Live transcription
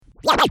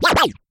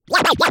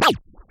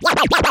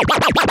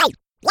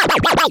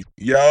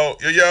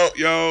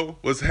Yo,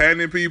 what's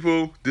happening,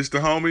 people? This the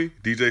homie,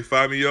 DJ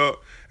Fire Me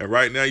Up, and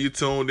right now you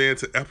tuned in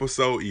to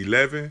episode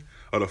 11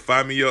 of the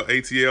Fire Me Up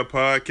ATL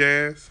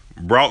podcast,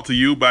 brought to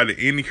you by the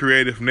Indie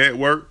Creative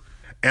Network.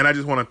 And I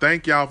just want to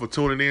thank y'all for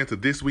tuning in to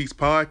this week's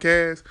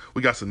podcast.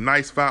 We got some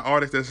nice fire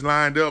artists that's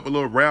lined up, a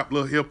little rap, a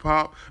little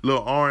hip-hop, a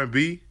little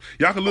R&B.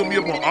 Y'all can look me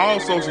up on all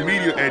social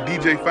media at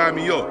DJ Fire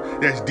Me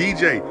Up. That's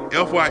DJ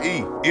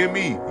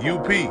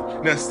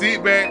FYEMEUP. Now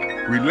sit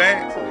back,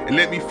 relax, and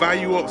let me fire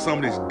you up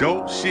some of this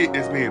dope shit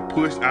that's being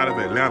pushed out of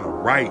Atlanta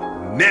right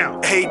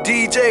now. Hey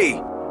DJ,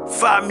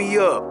 fire me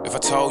up. If I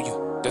told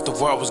you that the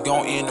world was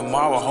gonna end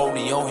tomorrow,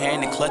 holding your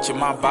hand and clutching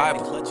my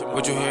Bible,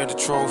 would you hear the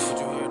truth?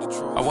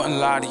 I wouldn't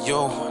lie to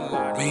you.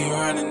 Me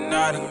running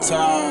out of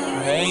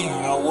time, hey,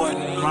 I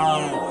wouldn't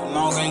mind,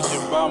 long as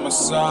you're by my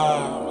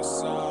side.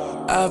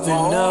 I've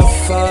been up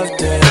 5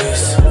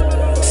 days,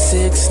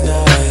 6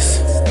 nights.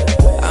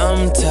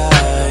 I'm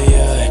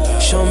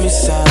tired, show me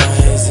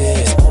signs.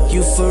 Is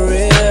you for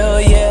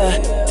real, yeah,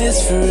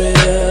 this for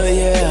real,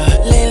 yeah.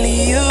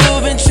 Lately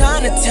you've been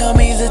trying to tell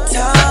me the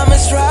time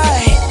is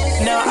right.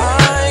 Now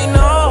I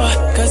know,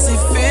 cause it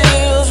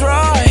feels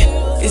right.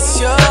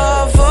 It's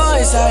your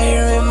voice I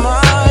hear in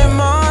my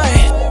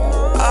mind.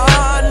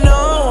 I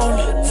know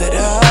that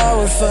I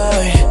would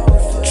find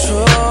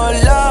true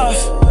love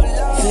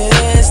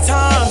this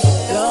time.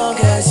 Long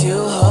as you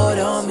hold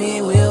on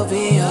me, we'll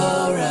be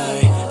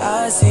alright.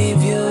 I see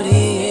beauty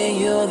in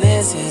you,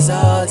 this is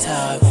all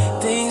time.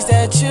 Things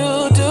that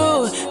you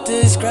do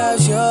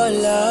describes your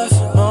love.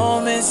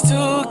 Moments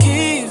to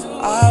keep,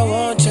 I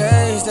won't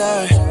change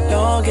that.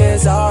 Long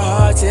as our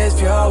hearts is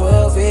pure,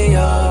 we'll be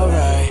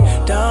alright.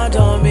 Dawned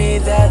on me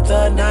that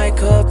the night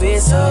could be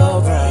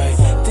so bright.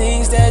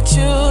 Things that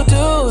you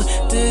do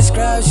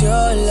describes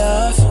your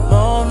love.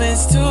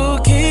 Moments to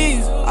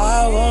keep,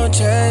 I won't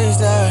change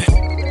that.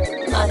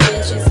 My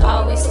bitches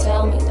always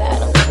tell me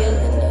that I'm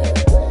killing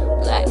it.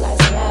 Black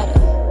Lives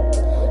Matter,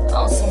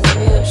 on some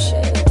real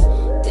shit.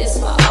 This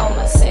for all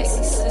my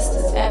sexy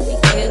sisters that be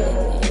killing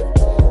it.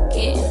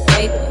 Getting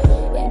paper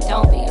and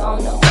don't be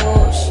on no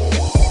bullshit.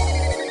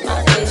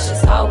 My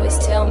bitches always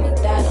tell me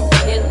that I'm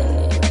killing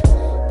it.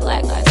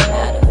 Black Lives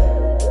Matter,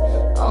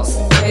 on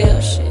some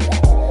real shit.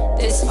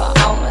 This for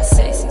all my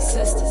sexy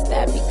sisters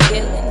that be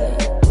killing it.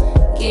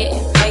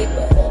 Getting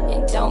paper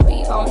and don't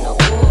be on no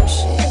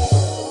bullshit.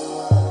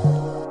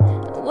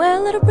 Wear a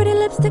little pretty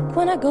lipstick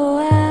when I go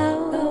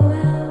out.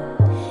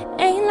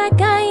 Ain't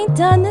like I ain't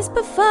done this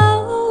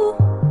before.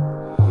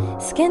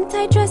 Skin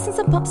tight dress and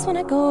some pumps when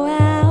I go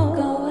out.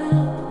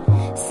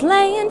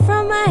 Slaying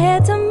from my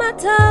head to my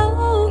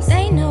toes.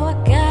 They know I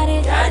got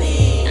it.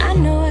 I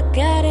know I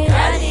got it.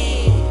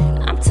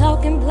 I'm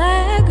talking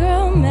black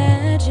girl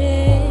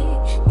magic.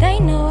 They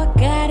know I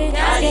got it.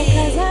 Yeah,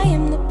 cause I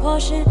am the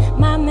potion.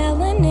 My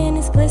melanin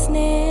is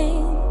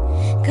glistening.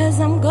 Cause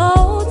I'm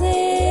golden.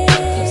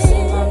 You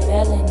see my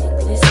melanin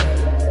glisten.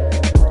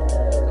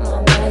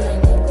 My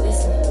melanin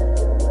glisten.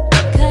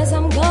 Cause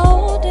I'm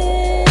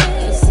golden.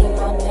 You see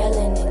my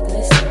melanin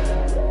glisten.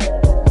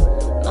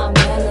 My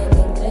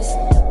melanin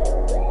glisten.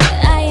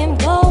 I am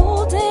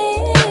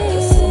golden.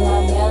 You see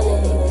my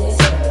melanin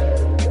glisten.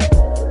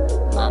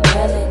 My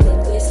melanin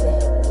glisten.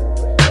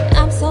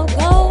 I'm so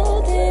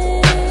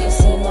golden. You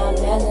see my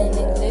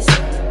melanin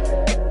glisten.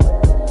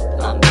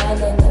 My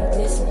melanin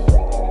glisten.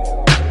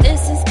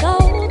 This is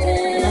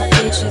golden. My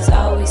bitches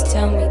always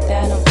tell me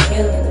that I'm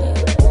killing it.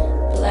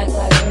 Black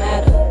Lives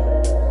Matter,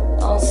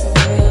 on some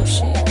real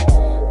shit.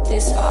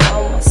 This for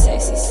all my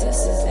sexy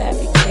sisters that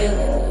be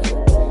killing it.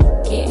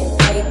 Getting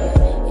paper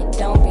and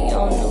don't be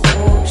on no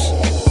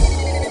bullshit.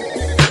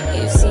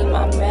 You see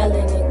my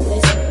melanin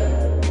glisten.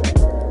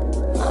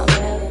 My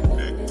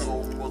melanin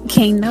glisten.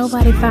 Can't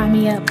nobody fire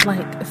me up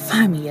like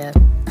Fire Me Up.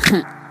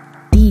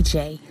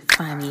 DJ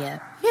Fire Me Up.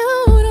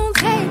 You don't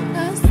take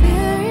us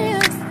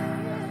serious.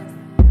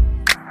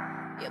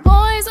 Your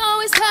boys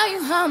always tell you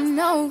I'm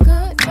no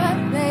good,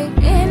 but they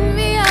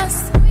envy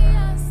us.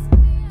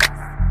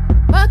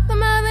 Fuck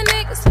them other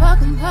niggas,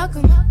 fuck 'em.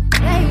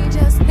 They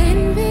just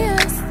envy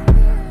us.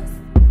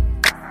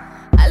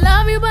 I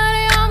love you, but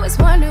I always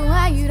wonder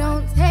why you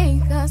don't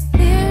take us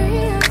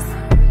serious.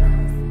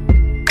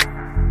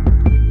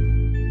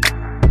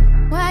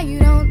 Why you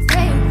don't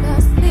take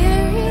us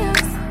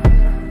serious?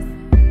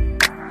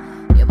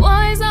 Your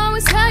boys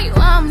always tell you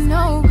I'm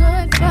no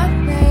good, but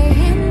they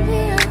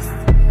envy us.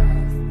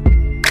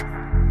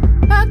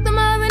 Fuck them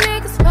other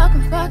niggas, fuck 'em.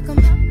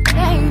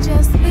 They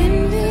just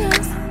envy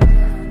us.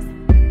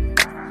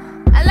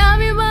 I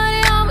love you, but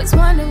I always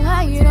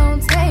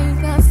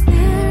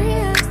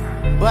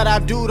what I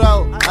do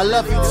though. I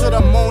love you to the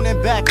moon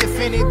and back, if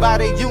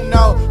anybody you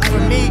know. For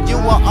me, you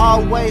are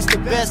always the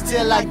best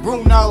till like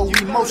Bruno.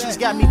 Emotions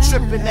got me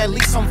tripping, at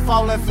least I'm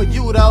falling for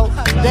you though.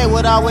 They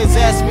would always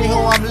ask me who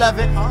I'm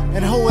loving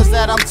and who is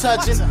that I'm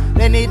touching.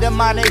 They need to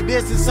mind their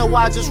business, so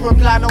I just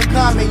reply no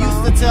comment.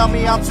 Used to tell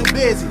me I'm too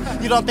busy,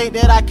 you don't think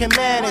that I can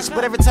manage.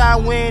 But every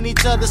time we're in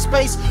each other's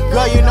space,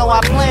 girl, you know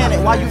I plan it.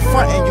 Why you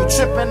frontin', you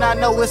trippin', I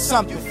know it's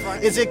something.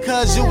 Is it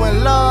cause you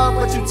in love,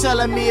 but you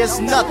telling me it's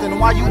nothing?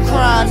 Why you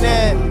crying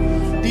then?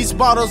 These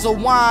bottles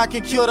of wine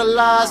can kill the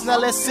lies. Now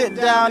let's sit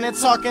down and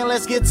talk and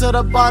let's get to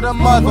the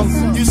bottom of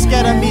them. You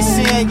scared of me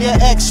seeing your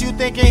ex, you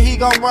thinking he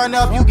gon' run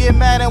up. You get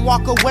mad and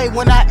walk away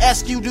when I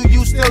ask you, do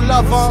you still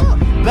love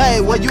him?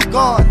 Babe, where you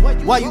going?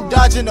 Why you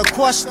dodging the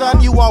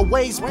question? You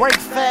always break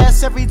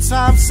fast every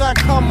time sun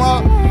come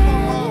up.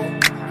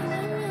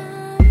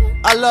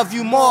 I love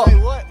you more,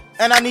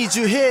 and I need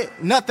you here,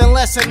 nothing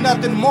less and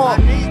nothing more.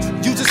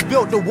 You just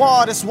built the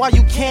wall, that's why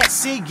you can't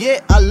see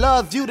it. I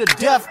love you to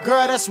death,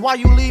 girl, that's why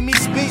you leave me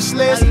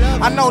speechless.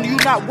 I know you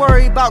not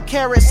worried about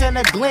carrots and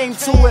a gleam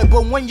to it,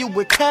 but when you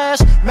with cash,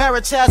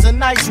 marriage has a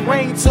nice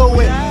ring to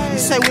it. You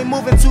say we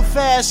moving too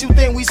fast, you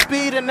think we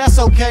speeding, that's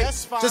okay.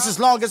 Just as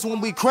long as when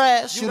we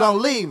crash, you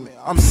don't leave me.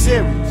 I'm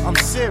serious, I'm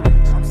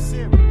serious, I'm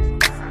serious.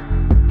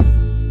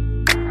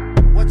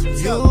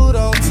 You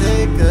don't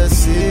take us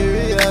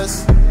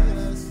serious.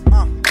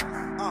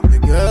 The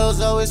girls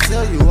always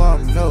tell you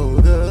I'm no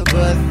good,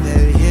 but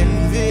they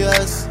envy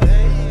us.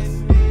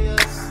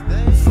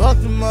 Fuck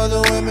them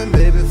other women,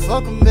 baby,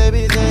 fuck them,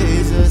 baby,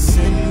 they just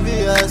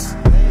envy us.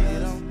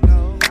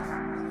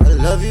 I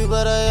love you,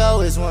 but I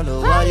always wonder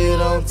why you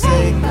don't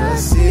take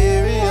us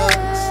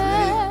serious.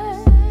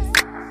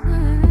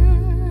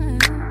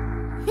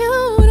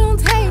 You don't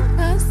take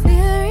us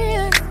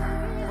serious.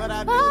 But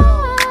I do.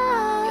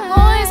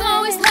 Boys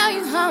always tell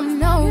you I'm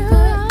no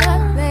good,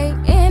 but they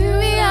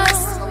envy us.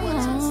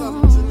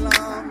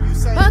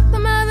 Fuck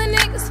them other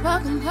niggas,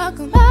 fuck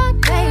them, but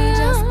they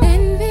just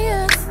envy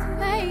us.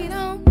 They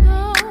don't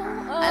know.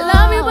 I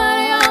love you, but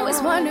I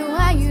always wonder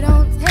why you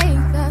don't take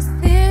us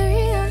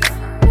serious.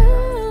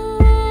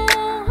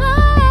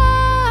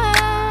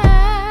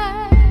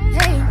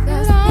 Take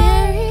us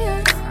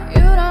serious.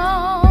 You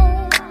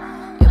don't.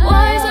 Your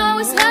boys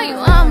always tell you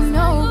I'm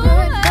no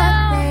good, but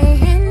they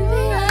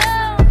envy us.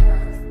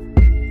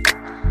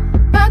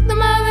 Fuck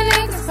them other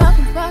niggas, fuck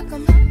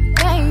them,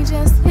 they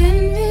just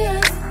envy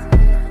us.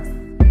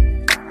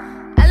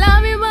 I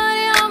love you, but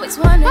I always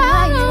wonder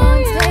why you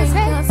don't take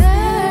us serious.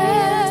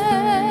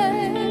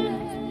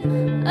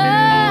 Oh,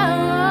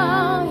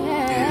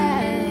 yeah.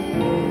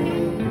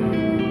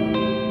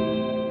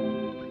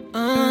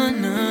 Oh,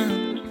 no.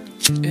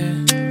 Yeah.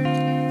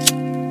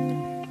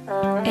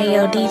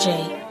 Ayo DJ,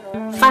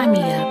 fire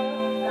me up.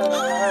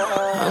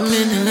 I'm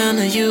in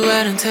Atlanta, you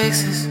out in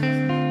Texas.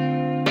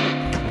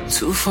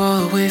 Too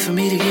far away for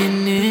me to get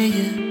near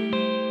you.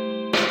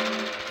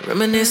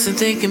 Reminiscing,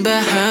 thinking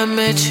about how I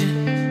met you.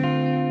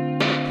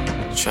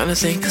 Trying to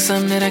think of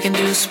something that I can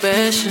do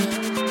special.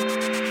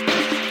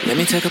 Let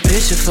me take a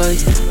picture for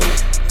you,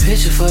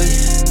 picture for you.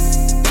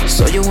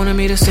 So you wanted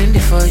me to send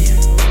it for you,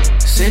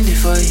 send it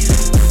for you.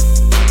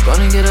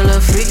 Gonna get a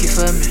little freaky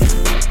for me,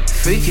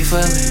 freaky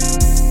for me.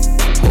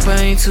 Hope I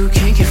ain't too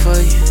kinky for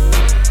you,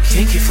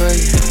 kinky for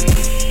you.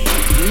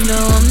 You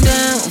know I'm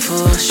down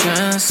for us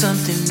trying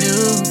something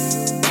new.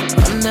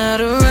 I'm not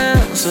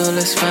around, so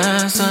let's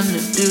find something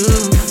to do.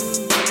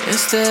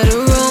 Instead of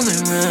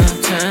roaming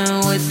around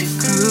town with the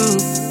crew,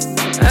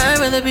 I'd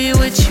rather be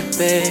with you,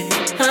 babe.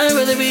 I'd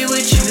rather be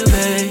with you,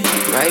 babe.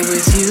 Right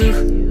with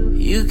you.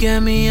 You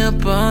got me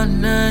up all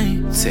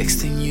night,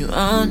 texting you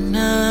all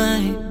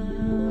night.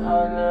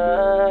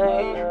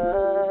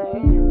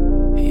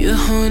 You're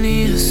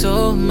horny and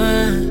so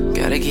mine.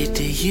 Gotta get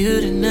to you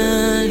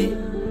tonight.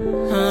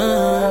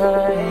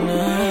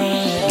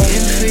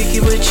 Getting freaky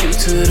with you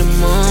till the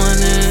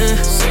morning.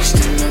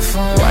 Sexting my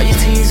phone. Why you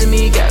teasing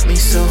me? Got me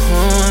so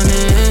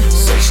horny.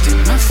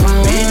 Sexting my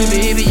phone. Baby,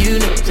 baby, you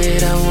know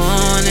that I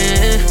want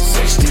it.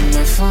 Sexting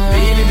my phone.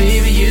 Baby,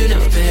 baby, you know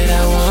that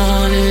I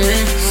want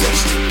it.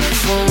 Sexting my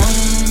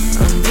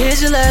phone. I'm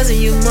visualizing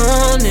you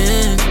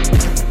moaning,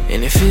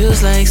 and it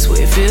feels like,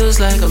 swear it feels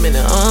like I'm in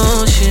the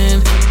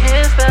ocean.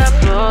 Can't stop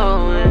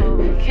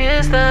flowing,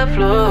 can't stop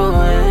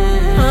flowing.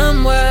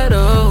 I'm wide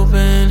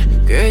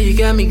open, girl, you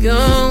got me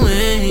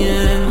going,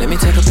 yeah. Let me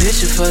take a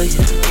picture for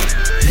you,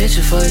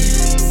 picture for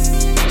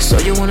you. So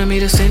you wanted me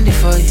to send it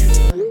for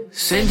you,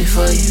 send it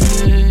for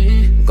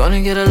you.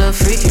 Gonna get a little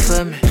freaky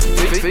for me,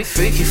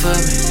 freaky for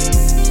me.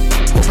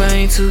 Hope I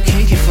ain't too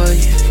kinky for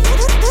you,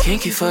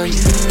 kinky for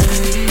you.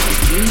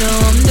 You know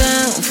I'm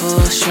down for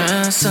us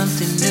trying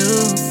something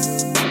new.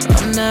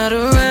 I'm not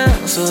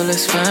around, so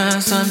let's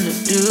find something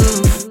to do.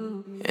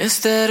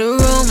 Instead of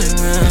roaming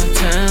around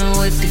town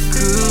with the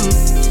crew,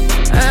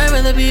 I'd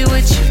rather be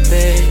with you,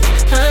 babe.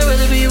 I'd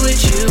rather be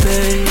with you,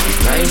 babe.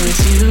 Right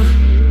with you,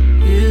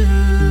 you.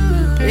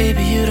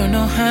 Baby, you don't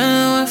know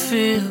how I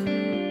feel.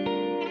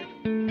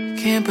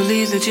 Can't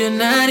believe that you're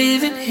not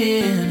even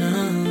here,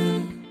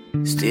 no.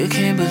 Still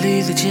can't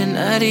believe that you're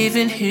not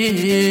even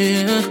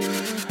here.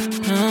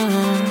 No,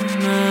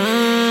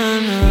 no,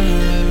 no.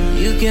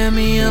 You got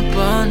me up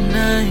all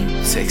night,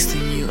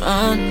 texting you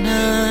all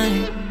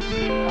night.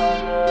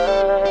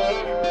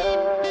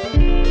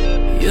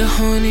 You're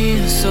horny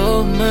and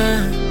so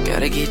mine.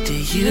 Gotta get to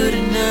you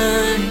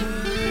tonight.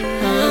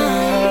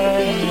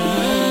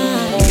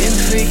 Getting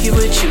freaky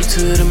with you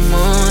till the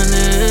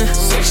morning.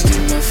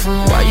 Sexting my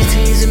phone. Why you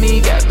teasing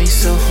me? Got me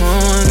so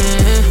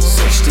horny.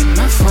 Sexting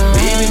my phone.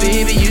 Baby,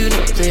 baby, you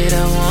know that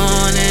I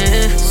want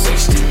it.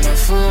 Sexting my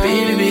phone.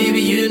 Baby, baby,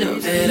 you know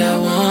that I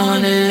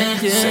want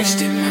it. Yeah.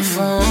 Sexting my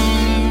phone.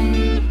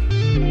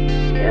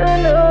 You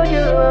know you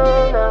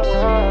all I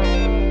want.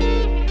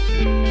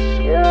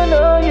 You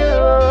know you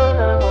all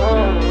I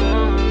want.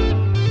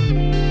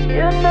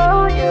 You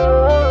know you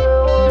all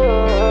I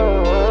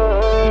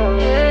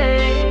want.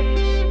 Yeah,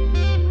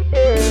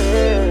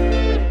 yeah.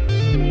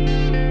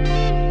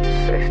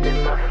 Sexting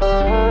my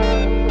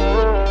phone.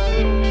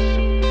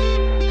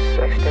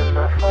 Sexting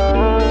my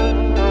phone.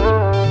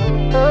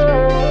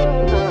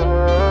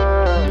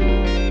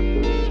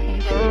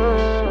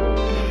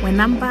 When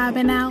I'm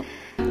vibing out,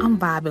 I'm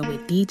vibing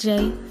with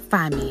DJ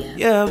Famia.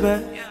 Yeah,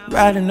 but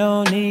riding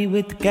on E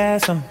with the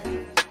gas on.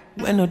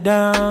 Window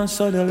down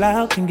so the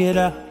loud can get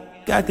out.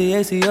 Got the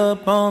AC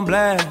up on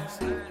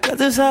blast. Got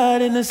this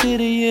hot in the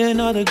city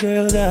and all the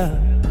girls out.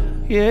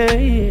 Yeah,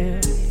 yeah.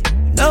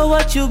 Know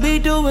what you be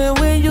doing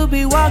when you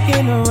be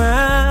walking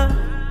around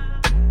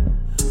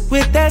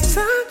with that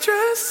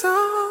sundress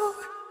on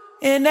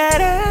and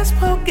that ass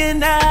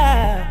poking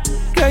out.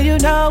 Girl, you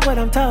know what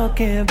I'm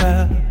talking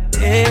about.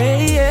 Yeah,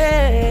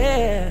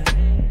 yeah.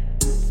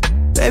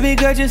 Baby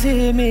girl, just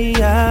hear me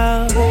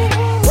out.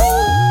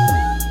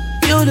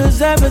 You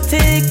deserve a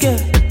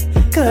ticket,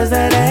 cause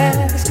that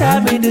ass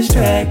got me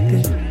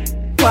distracted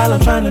while I'm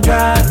trying to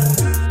drive.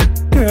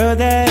 Girl,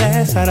 that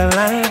ass out of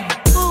line.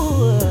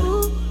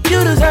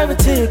 You deserve a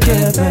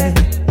ticket, babe,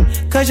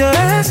 cause your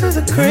ass is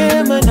a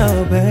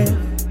criminal, babe.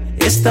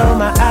 It stole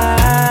my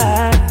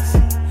eyes,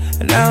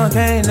 and now I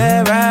can't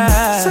let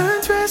ride.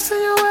 Sundress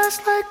in your ass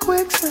like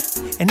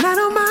quicksand, and I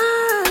don't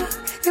mind,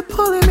 you're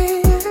pulling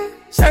me in.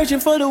 Searching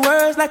for the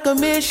words like a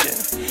mission.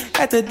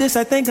 After this,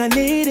 I think I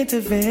need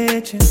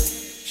intervention.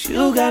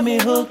 You got me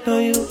hooked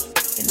on you,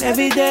 and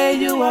every day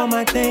you are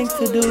my things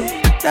to do.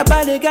 That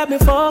body got me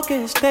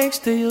focused thanks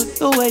to you.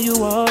 The way you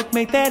walk,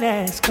 make that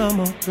ass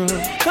come on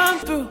through. Come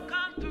through.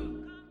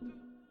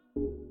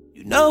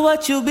 You know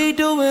what you be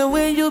doing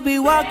when you be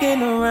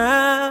walking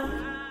around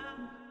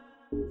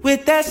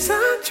with that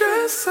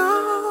sundress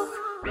on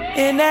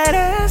and that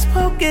ass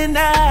poking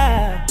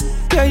out.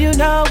 Girl, you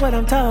know what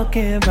I'm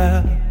talking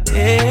about.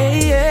 Yeah,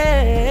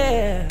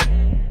 yeah.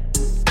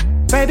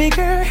 Baby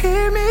girl,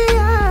 hear me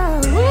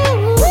out.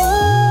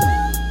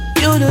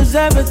 You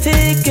deserve a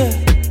ticket,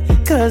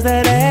 cause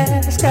that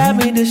ass got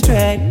me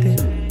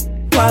distracted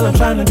while I'm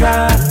trying to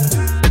drive.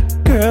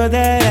 Girl,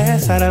 that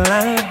ass out of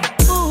line.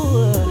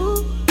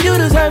 You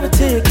deserve a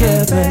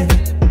ticket, babe,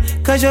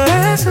 cause your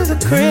ass is a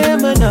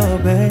criminal,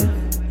 babe.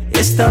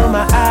 It stole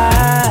my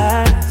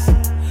eyes,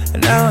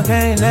 and now I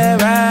can't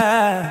let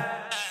ride.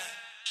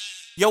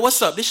 Yo,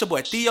 what's up? This your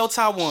boy Theo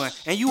Taiwan,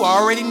 and you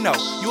already know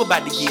you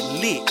about to get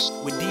lit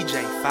with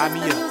DJ Fire Me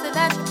Up. Music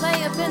that you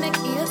play up in the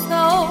Kia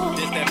Soul.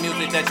 This that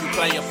music that you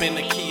play up in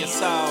the Kia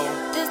Soul.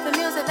 This the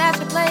music that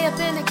you play up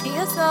in the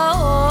Kia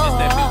Soul. This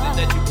that music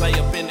that you play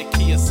up in the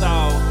Kia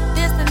Soul.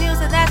 This the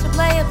music that you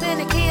play up in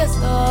the Kia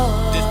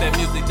Soul. This that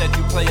music that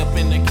you play up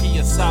in the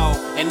Kia Soul.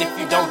 And if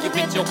you don't give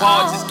it your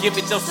all, just give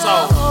it your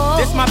soul.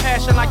 This my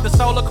passion like the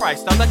soul of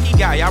Christ. A lucky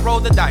guy, I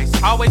roll the dice.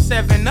 Always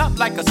 7 up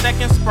like a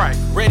second Sprite.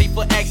 Ready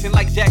for action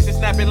like Jackson,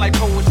 snapping like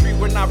poetry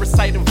when I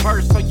recite a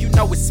verse, so you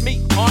know it's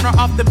me. On or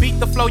off the beat,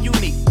 the flow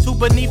unique. Too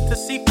beneath to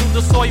see through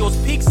the soil's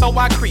peak, so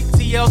I creep.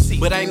 TLC,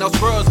 but ain't no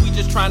scrubs, we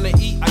just trying to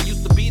eat. I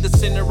used to be the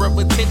center of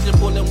attention,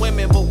 pulling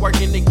women, but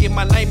working to get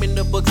my name in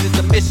the books is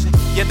a mission.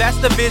 Yeah, that's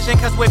the vision,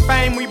 cause with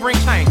fame we bring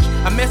change.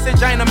 A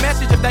message ain't a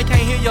message if they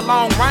can't hear your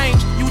long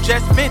range. You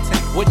just venting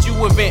what you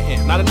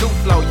inventing, not a new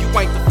flow. You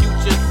ain't the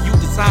future, you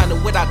designer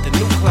without the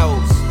new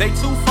clothes. They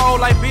twofold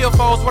like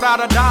billfolds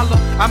without a dollar.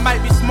 I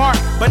might be smart,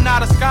 but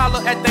not a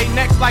scholar. At they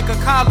necks like a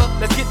collar.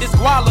 Let's get this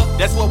guala,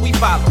 that's what we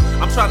follow.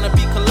 I'm trying to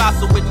be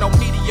colossal with no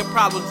media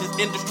problems, just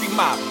industry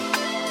model.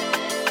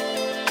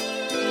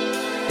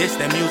 This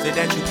that music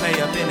that you play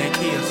up in the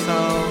Kia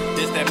Soul.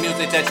 This that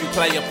music that you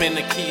play up in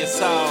the Kia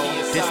Soul.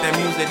 This that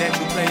music that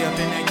you play up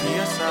in the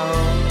Kia Soul.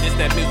 This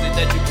that music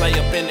that you play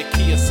up in the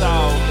Kia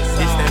Soul.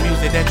 This that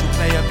music that you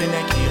play up in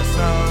the Kia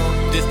Soul.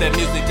 This that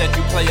music that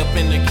you play up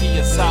in the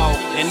Kia Soul.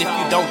 And if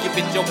you don't give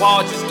it your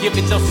all, just give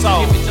it your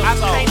soul. I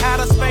paint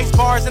outer space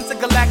bars into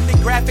galactic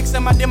graphics,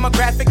 and my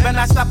demographic better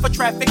not stop for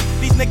traffic.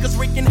 These niggas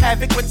wreaking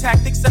havoc with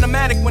tactics,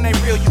 cinematic when they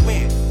reel you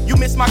in. You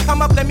miss my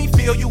come up, let me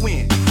feel you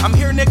in. I'm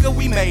here, nigga,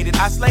 we made it.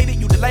 I slayed it,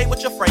 you delayed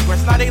with your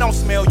fragrance. Now they don't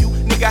smell you,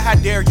 nigga, how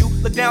dare you?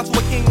 Look down to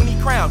a king when he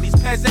crowned. These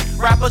peasant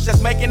rappers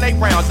just making they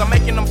rounds. I'm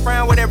making them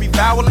frown with every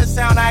vowel and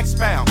sound I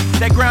expound.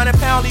 That ground and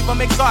pound leave them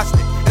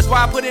exhausted. That's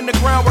why I put in the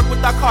groundwork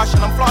without caution.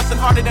 I'm flossing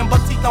harder than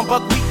buck teeth on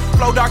buckwheat.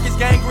 flow dark as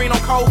gangrene on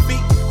cold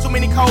feet. Too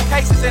many cold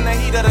cases in the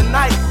heat of the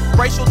night.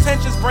 Racial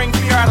tensions bring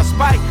fear out of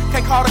spite.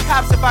 Can't call the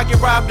cops if I get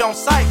robbed on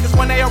sight. Cause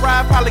when they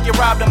arrive, probably get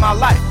robbed in my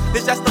life.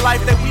 It's just the life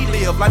that we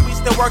live. Like we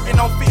still working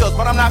on fields.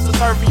 But I'm not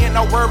subservient,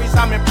 no worries.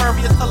 I'm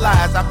impervious to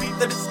lies. I beat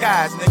the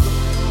disguise, nigga.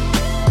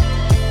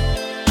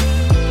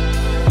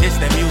 It's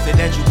that music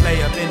that you play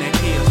up in the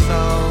key of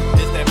soul.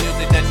 It's that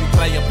music that you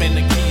play up in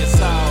the key of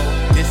soul.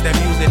 It's that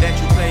music that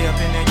you play up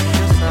in the key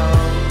of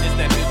soul. It's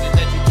that music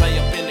that you play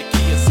up in the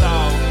key of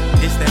soul.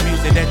 It's that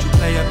music that you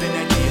play up in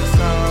the key of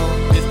soul.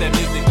 It's that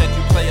music that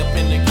you play up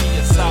in the key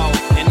of soul.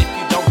 And if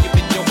you don't give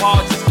it your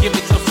all, just give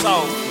it your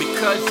soul.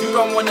 Because you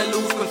don't wanna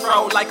lose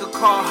control like a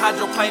car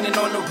hydroplaning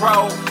on the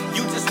road.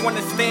 You just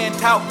wanna stand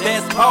out,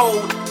 that's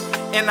bold.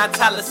 And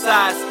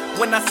italicized.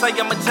 When I say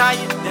I'm a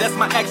giant, that's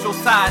my actual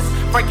size.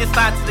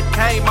 Frankenstein to the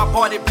game, I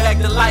brought it back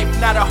to life.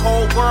 Now the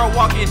whole world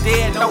walking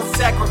dead, no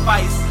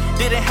sacrifice.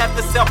 Didn't have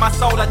to sell my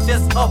soul, I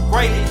just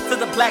upgraded to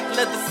the black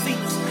leather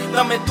seats,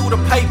 thumbing through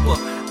the paper.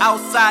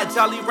 Outside,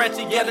 Jolly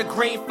Rancher, yeah, the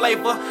green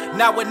flavor.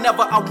 Now or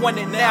never, I want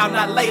it now,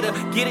 not later.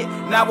 Get it?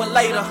 Now or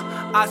later.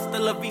 Hasta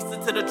la vista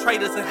to the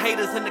traitors and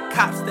haters and the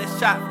cops that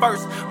shot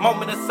first.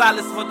 Moment of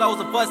silence for those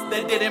of us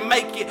that didn't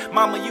make it.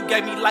 Mama, you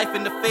gave me life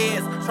in the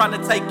feds, trying to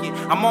take it.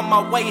 I'm on my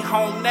way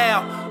home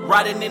now,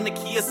 riding in the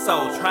Kia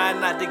Soul,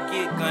 trying not to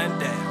get gunned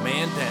down.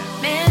 Man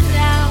down. Man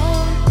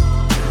down.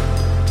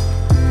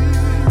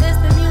 This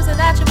the music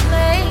that you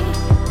play.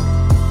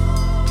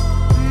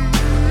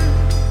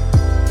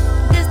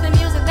 This the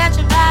music that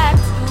you vibe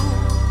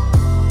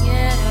to.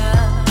 Yeah.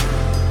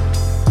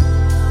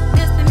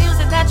 This the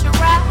music that you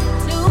ride.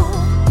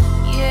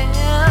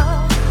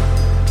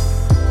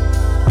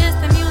 This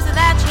the music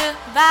that you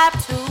vibe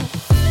to.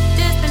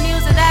 This the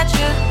music that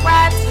you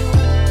ride to.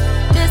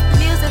 This the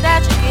music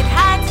that you get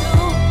high to.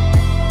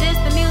 This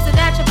the music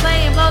that you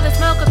play and blow the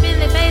smoke up in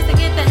their face to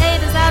get the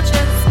haters out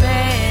your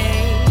space.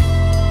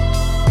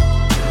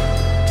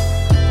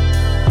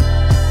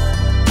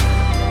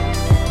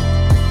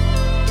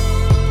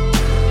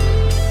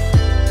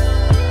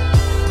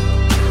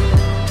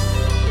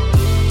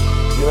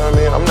 You know what I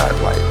mean? I'm not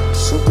like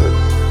super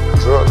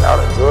drugged out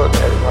and drugged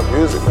addict. My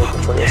music may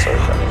portray a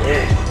certain kind of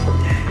energy.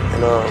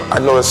 And I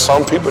know there's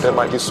some people that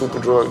might be super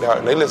drugged out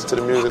and they listen to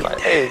the music like,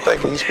 hey,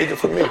 thank you, he's speaking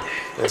for me.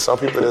 And some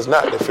people that's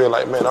not, they feel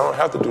like, man, I don't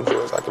have to do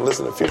drugs. I can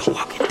listen to Future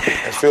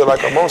and feel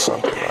like I'm on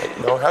something. Like,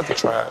 you don't have to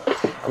try it.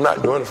 I'm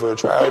not doing it for a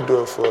try. I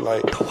do it for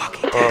like,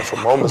 for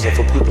moments and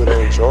for people that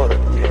enjoy it.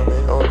 You know what I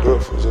mean? I don't do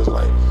it for just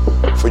like,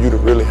 for you to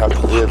really have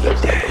to live that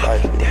type of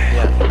life. You know?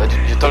 Yeah, but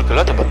you talk a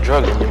lot about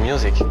drugs in your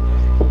music.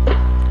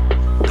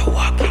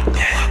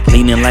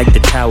 Leaning like the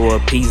Tower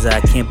of Pisa,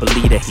 I can't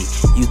believe that he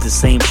used the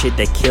same shit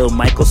that killed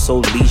Michael so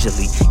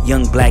leisurely.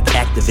 Young black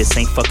activists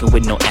ain't fucking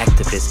with no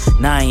activists.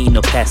 Nah, I ain't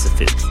no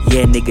pacifist.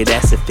 Yeah, nigga,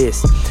 that's a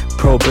fist.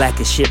 Pro-black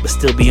as shit, but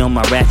still be on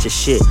my ratchet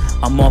shit.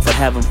 I'm all for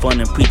having fun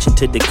and preaching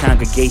to the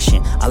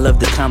congregation. I love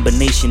the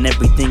combination,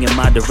 everything in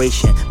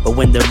moderation. But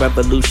when the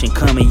revolution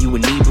come and you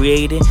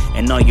inebriated,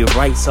 and all your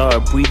rights are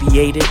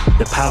abbreviated,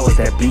 the powers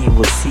that be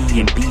will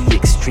see and be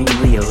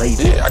extremely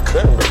elated. Yeah, I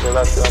couldn't because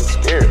I feel I'm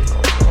scared.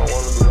 I don't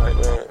want to be like,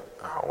 man,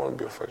 I don't want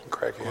to be a fucking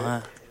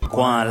crackhead.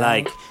 Go on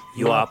like,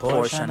 you are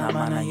Porsche,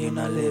 man, you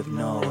not live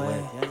no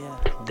way.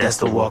 That's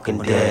the Walking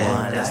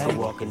Dead. That's the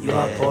Walking Dead. You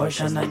are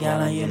Porsche, and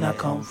gal, and you not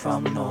come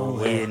from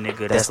nowhere. Yeah,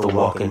 nigga, that's the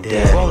Walking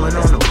Dead. Rolling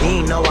on the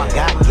beam, know I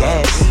got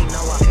gas.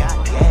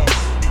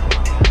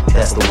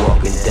 That's the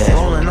Walking Dead.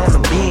 Rolling on the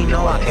beam,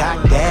 know I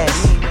got gas.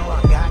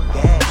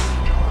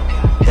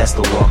 That's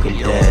the Walking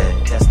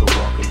Dead. That's the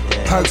Walking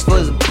Dead. Perks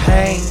for the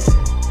pain.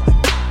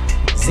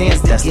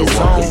 Zans to get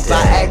zone.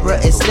 Viagra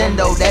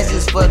extendo, that's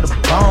just for the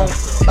bone.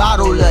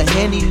 Bottle of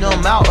Henny,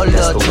 numb out a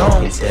little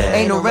Jones.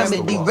 Ain't no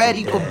remedy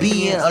ready for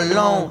being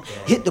alone.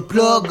 Hit the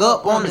plug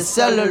up on the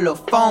cellular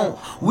phone.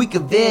 We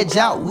can veg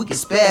out, we can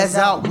spaz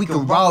out, we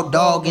can raw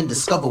dog and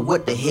discover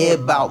what the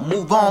head about.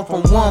 Move on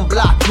from one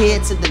block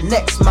head to the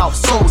next mouth.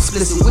 So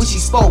explicit, when she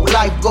spoke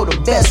life, go the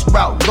best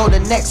route, go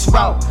the next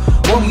route.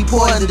 When we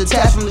pour and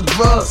detach from the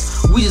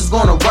drugs, we just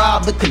gonna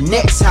rob the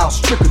Connect's house,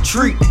 trick or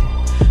treat,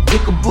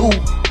 pick a boo.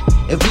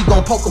 If we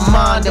gon'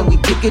 Pokemon, then we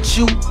pick at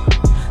you.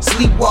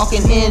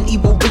 Sleepwalking in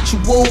evil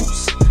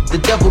rituals. The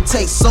devil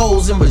takes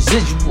souls and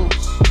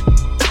residuals.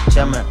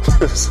 Yeah, man.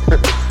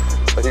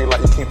 So you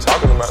keep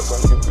talking about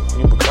something,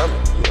 you become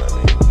it. You know what I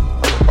mean?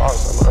 I'm a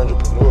boss, I'm an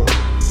entrepreneur.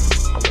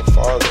 I'm a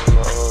father,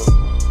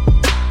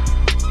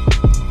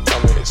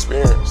 I'm an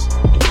experience. You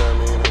know what I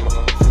mean? I'm a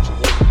future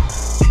human.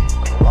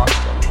 I'm a rock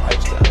star, I'm a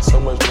lifestyle. So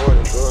much more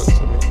than drugs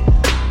to me.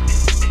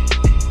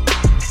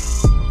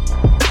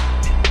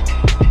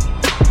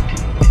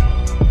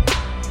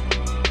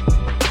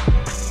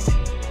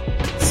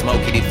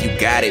 Smoke it if you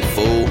got it,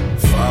 fool.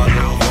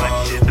 How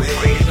much is the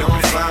price of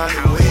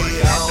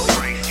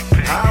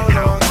how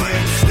long can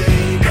you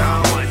stay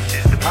down?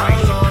 How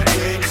long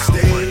can you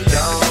stay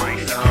down?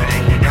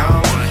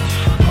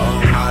 Oh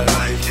my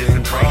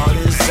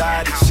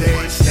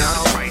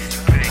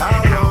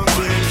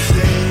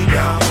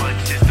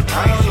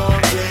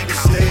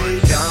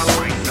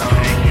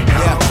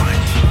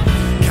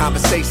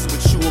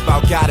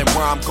got and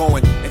where I'm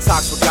going. And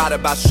talks with God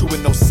about you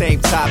and those same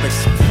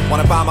topics.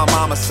 Wanna buy my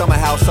mama a summer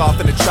house off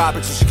in the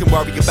tropics so she can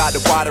worry about the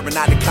water and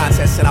not the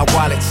contents in our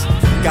wallets.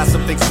 Got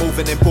some things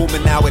moving and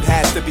booming, now it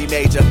has to be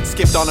major.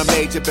 Skipped on a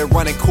major, been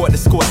running court, the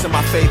scores in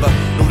my favor.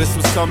 Knew this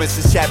was coming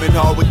since Chapman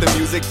Hall with the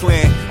music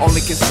playing.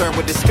 Only concerned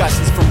with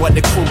discussions from what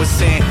the crew was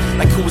saying.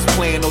 Like who was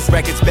playing those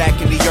records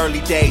back in the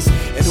early days,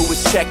 and who was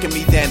checking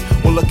me then.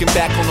 Well, looking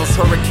back on those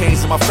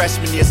hurricanes in my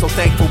freshman year, so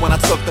thankful when I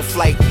took the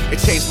flight. It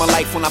changed my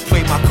life when I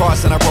played my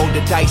cards and I rolled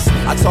the dice.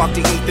 I talked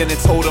to Ethan and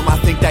told him I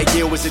think that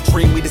year was a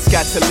dream. We just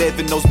got to live,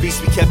 and those beats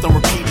we kept on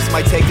repeat just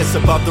might take us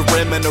above the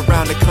rim and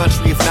around the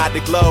country, if not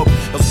the globe.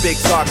 Those big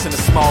talks in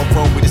a small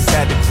room, we just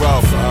had to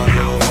grow.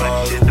 Follow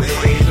all the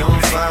way,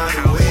 don't find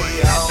a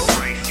way out.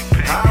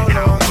 How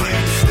long can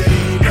you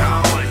stay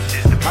down?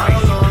 How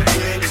long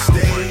can you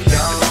stay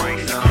down?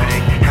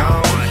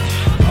 Now,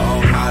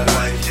 all my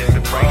life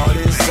been caught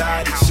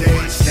inside the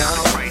chase now.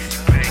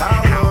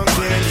 How long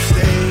can you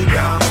stay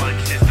down?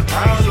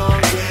 How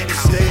long can you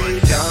stay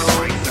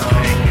down?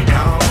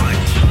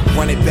 Now.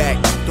 Run it back,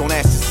 don't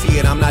ask to see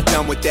it, I'm not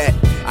done with that.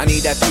 I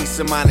need that peace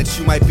of mind that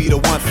you might be the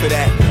one for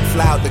that.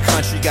 Fly out the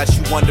country, got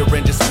you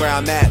wondering just where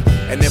I'm at.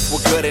 And if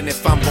we're good and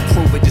if I'm gon'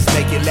 prove it, just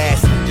make it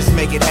last. Just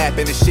make it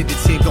happen, and shit, the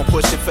team gon'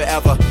 push it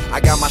forever. I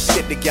got my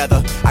shit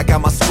together, I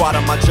got my squad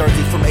on my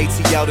jersey. From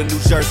ATL to New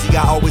Jersey,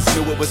 I always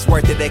knew it was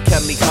worth it. They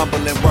kept me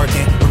humble and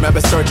working.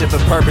 Remember searching for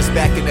purpose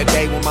back in the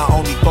day when my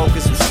only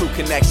focus was true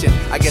connection.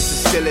 I guess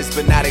it still is,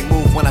 but now they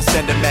move when I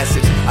send a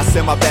message. I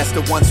send my best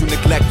to ones who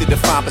neglected to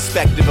find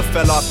perspective or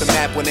fell off the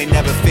map when they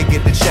never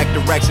figured to check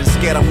direction.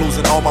 Scared I'm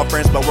losing all my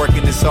friends by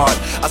working this hard.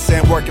 I say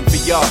I'm working for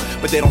y'all,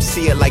 but they don't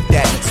see it like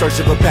that.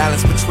 Searching for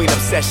balance between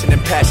obsession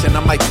and passion. I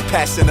might be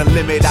passing a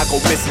limit, I go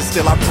missing,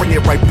 still I bring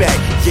it right back,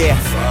 yeah.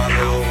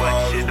 Follow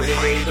all the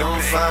way,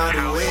 don't find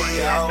a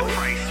way out.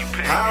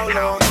 How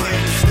long can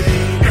you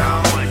stay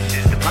down?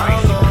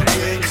 How long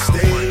can you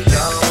stay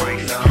down?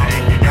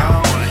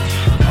 Now,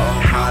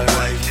 all my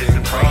life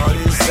been caught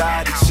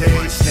inside the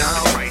chase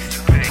now.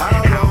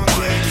 How long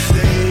can you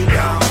stay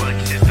down?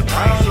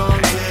 How long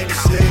can you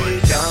stay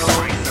down?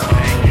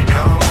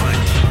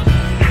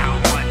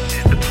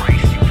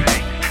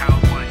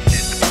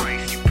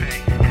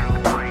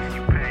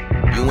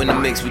 You in the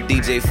mix with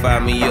DJ Fire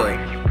Me Up.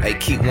 Hey,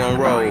 keep one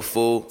roll,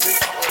 fool.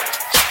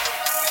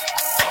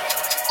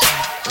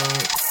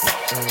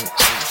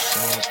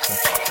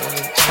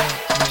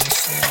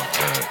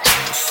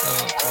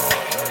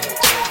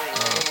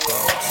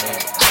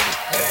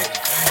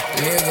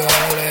 Nigga,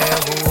 all I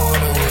ever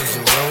wanted was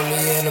a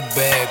rollie and a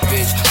bad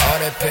bitch. All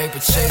that paper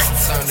chasing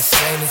turned a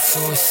saint into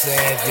a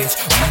savage.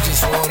 We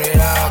just want it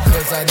all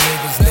cause our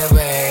niggas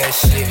never had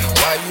shit.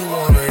 Why you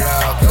want it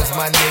all? Cause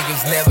my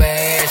niggas never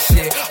had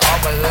shit. All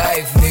my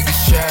life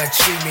niggas tryna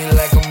treat me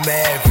like I'm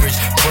average.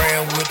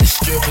 Praying with the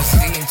strippers,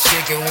 eating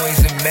chicken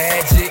wings and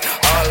magic.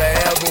 All I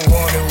ever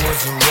wanted was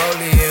a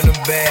rollie and a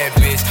bad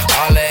bitch.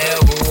 All I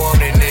ever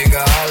wanted,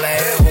 nigga, all I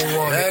ever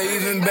wanted. Now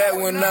even back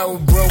when I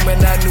was broke, man,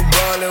 I knew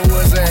ballin'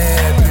 was a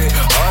habit.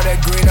 All that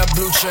green I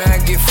blue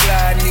tryin' get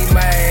fly, I need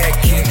my head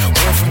kicked.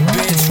 Went from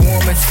bench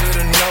warming to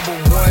the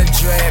 #1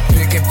 draft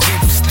pick, and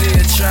people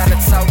still tryna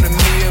talk to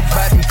me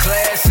about them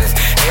classes.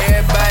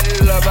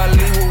 Everybody love I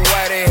leave with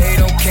why they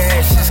hate on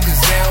cashes,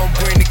 cause they don't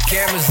bring the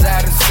cameras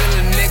out until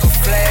a nigga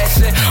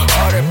flashing.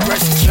 All that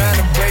pressure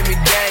tryna break me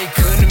down, you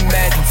couldn't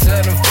imagine.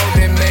 Tell them folk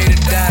they made a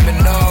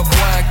diamond off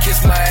wine,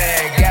 kiss my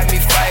ass. Got me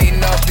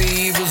fighting off the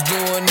evils,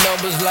 doing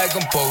numbers like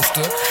I'm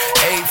poster.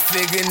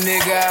 8-figure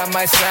nigga, I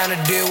might sign a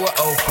deal with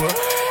Oprah.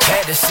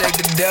 Had to shake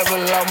the devil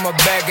off my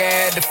back, I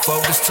had to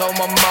focus. Told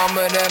my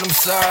mama that I'm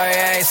sorry,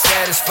 I ain't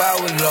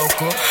satisfied with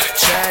local.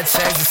 Try and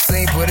change the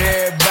scene, but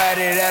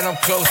everybody that I'm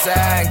close to,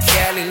 I in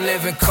Cali,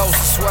 living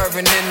coastal,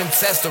 swerving in them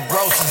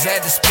Testarossas.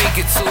 Had to speak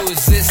it to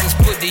existence,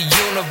 put the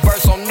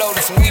universe on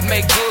notice. When we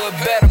make good,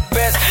 better,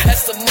 best,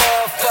 that's the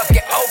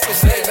motherfucking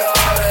opus. Nigga,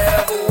 all I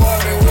ever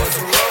wanted was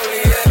a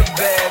rollie and a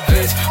bad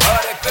bitch.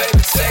 All that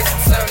paper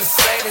chasing turned a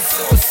saint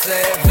into a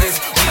savage.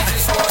 We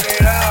just want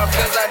it all,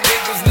 cause our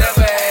niggas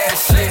never had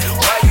shit.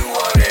 Why you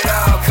want it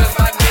all? Cause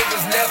my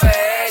niggas never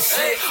had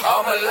shit.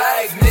 All my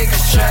life,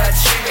 niggas tryna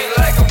treat me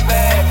like a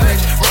bad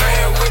bitch.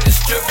 Ran with the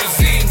strippers,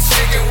 eating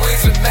chicken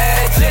wings and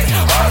magic.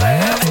 All I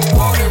ever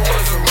wanted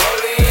was a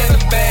rollie and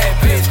a bad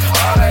bitch.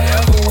 All I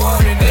ever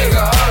wanted,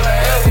 nigga, all I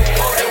ever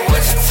wanted.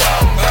 What you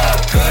talking about?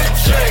 Good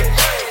drink,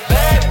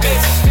 bad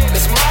bitch,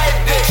 it's my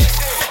bitch.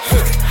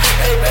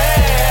 Hey, bad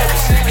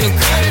habits, and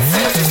good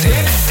intentions,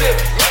 in the sip.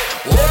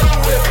 What I'm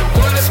whipping,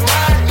 well, it's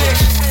my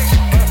addiction.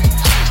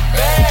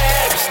 Bad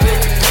habits,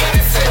 nigga, good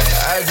intentions.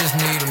 I just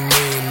need $1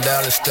 million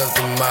stuffed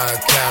in my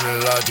account and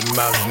large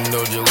amounts. You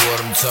know just what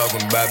I'm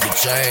talking about,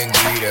 bitch, I ain't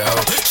greedy,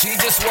 hoe. She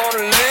just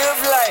wanna live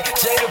like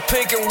Jada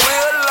Pink and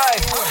Will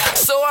Life.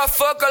 So I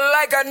fuck her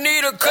like I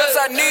need her, cause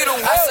I need her.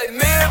 I say,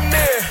 mirror,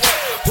 mirror,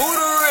 who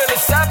the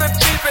realest? I've been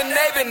peeping,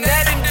 they been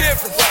acting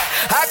different.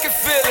 I can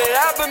feel it,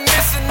 I've been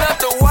missing up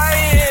the white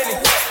in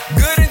it.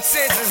 Good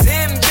intentions,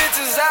 hitting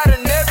bitches out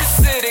in every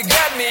city.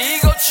 Got me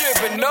ego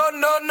tripping, no.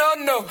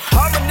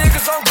 All my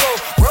niggas on go,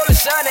 rollin'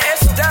 shine and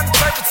extra diamond.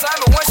 perfect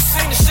timing. Once you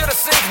seen the shit I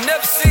seen, you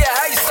never see it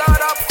how you saw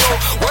it out before.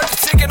 Work the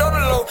ticket on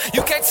the low.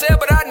 You can't tell,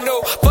 but I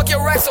know. Fuck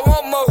your racks, I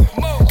want more.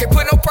 Can't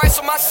put no price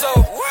on my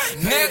soul.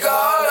 Nigga,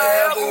 all I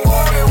ever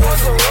wanted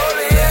was a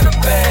rollie and a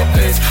bad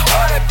bitch.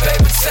 All that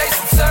paper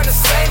chasing turned a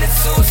saint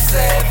into a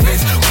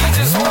savage. We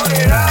just want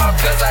it all,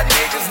 cause our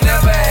niggas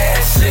never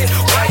had shit.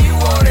 Why you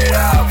want it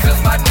all? Cause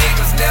my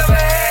niggas never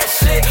had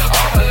shit.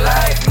 All my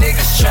life,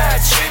 niggas try to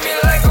treat me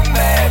like a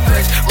mad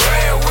bitch.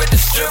 Ran with the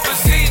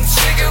strippers, eating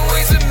chicken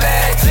wings and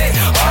magic.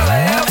 All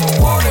I ever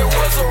wanted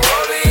was a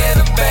rollie and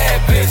a bad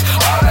bitch.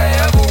 All I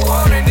ever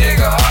wanted,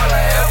 nigga, all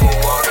I ever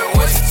wanted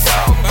was you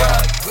talking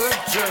about. Good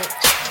jerk.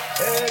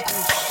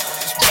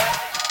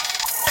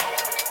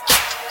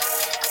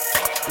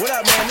 What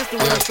up, man? This the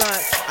real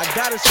sign. I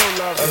gotta show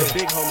love to the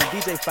big homie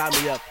DJ Fire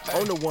Me Up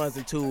on the ones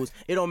and twos.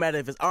 It don't matter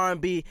if it's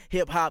R&B,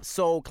 hip hop,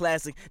 soul,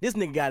 classic. This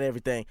nigga got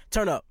everything.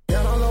 Turn up.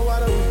 Y'all don't know why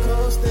that we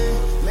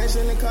coasting.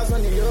 Mansion and cars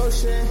on the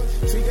ocean.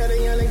 Tree got a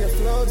young nigga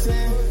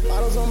floating.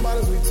 Bottles on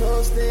bottles we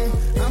toasting.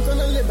 I'm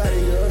gonna live by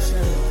the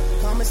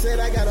ocean. Mama said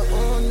I gotta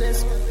own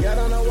this. Y'all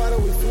don't know why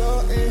that we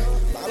floating.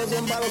 Bottles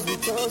on bottles we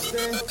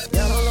toasting.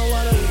 Y'all don't know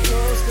why that we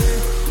coasting.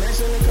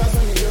 Mansion and cars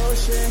on the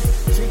ocean.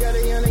 Tree got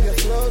a young nigga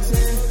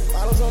floating.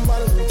 Bottles on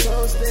bottles we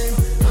toasting.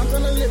 I'm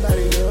gonna live by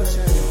the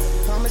ocean.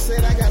 Mama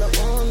said I gotta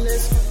own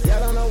this. Y'all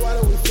don't know why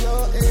that we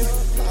floating.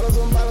 Bottles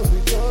on bottles we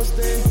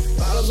toasting.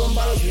 Bottles on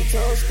bottles we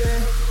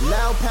toasting.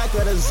 Loud pack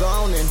of the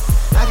zoning.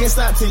 I can't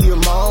stop till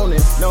you're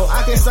moaning. No,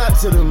 I can't stop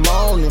till the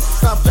morning.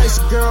 Stop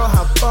flexing, girl,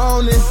 hop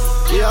on it.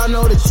 Yeah, I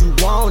know that you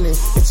want it.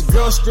 It's a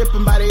girl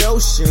stripping by the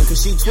ocean.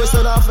 Cause she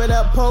twisted off of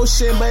that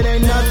potion. But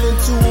ain't nothing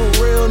to a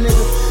real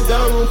nigga.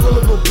 Got a room full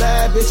of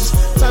bad bitches.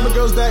 Type of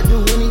girls that do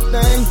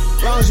anything.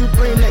 Long as you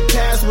bring that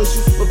cash with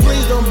you. But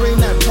please don't bring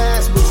that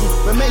past with you.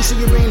 But make sure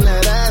you bring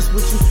that ass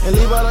with you. And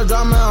leave all the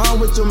drama at home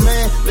with your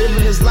man.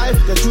 Living this life,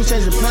 got you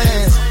changing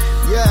plans.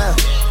 Yeah.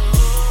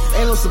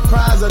 Ain't no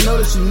surprise, I know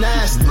that you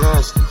nasty.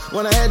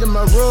 When I head to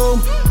my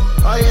room,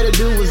 all you had to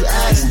do was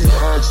ask me.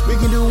 We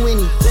can do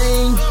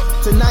anything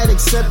tonight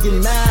except get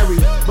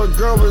married. But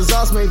girl,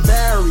 results may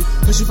vary.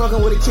 Cause she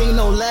fucking with a king,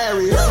 no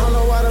Larry. I don't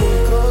know why that we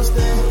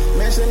coasting.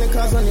 Mansion and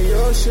cars on the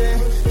ocean.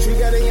 She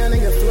got a young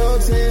nigga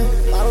floating.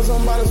 Bottles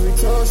on bottles we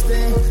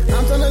toasting.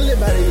 I'm tryna live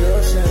by the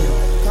ocean.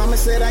 Mama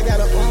said I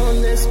gotta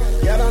own this.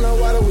 Y'all don't know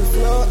why that we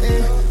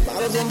floating.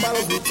 Bottles on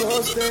bottles we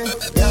toasting.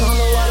 Y'all don't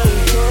know why that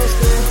we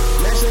coasting.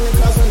 Mansion and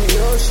cars on the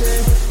ocean.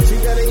 She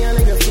got a young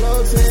nigga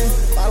floating.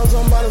 Bottles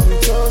on bottles we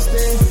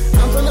toasting.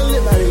 I'm gonna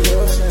live by the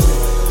ocean.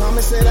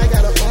 Mama said I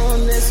gotta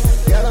own this.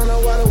 Y'all don't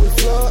know why that we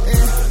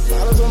floating.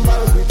 Bottles on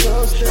bottles we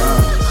toasting.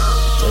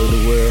 Take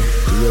the wheel,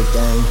 do your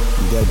thing.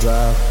 You gotta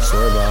drive,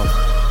 swerve off.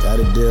 Got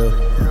a deal,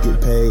 you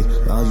get paid.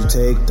 Long as you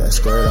take that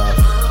skirt off.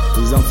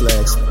 Please don't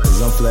flex, please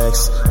don't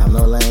flex. I'm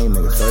no lame,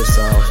 nigga, first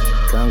off.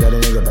 Crown got a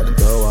nigga about to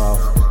go off.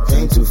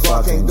 Came too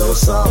far, can't go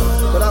soft.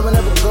 But I would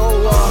never go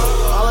off.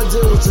 All I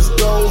did was just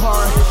go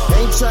hard.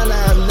 Ain't tryna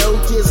have no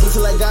kids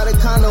until I got a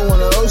condo on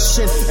the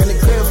ocean. And a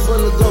crib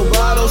full of gold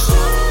bottles.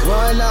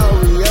 Run out,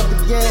 re-up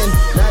again.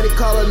 Now they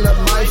calling up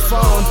my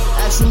phone.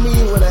 Asking me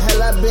where the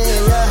hell I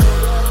been, yeah.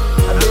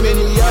 I've been in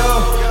the yo,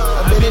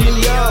 I've been in the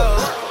yo.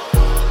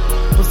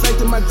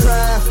 Perfecting my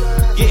craft,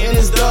 getting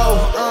this dough,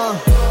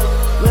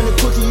 Learn the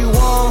quicker you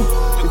want,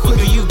 the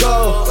quicker you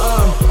go,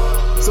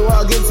 So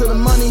I'll get to the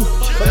money,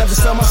 but never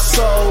sell my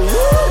soul.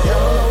 Y'all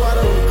don't know why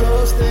that we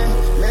coasting.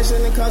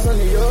 Mansion and cars on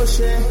the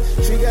ocean.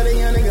 She got a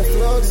young nigga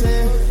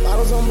floating.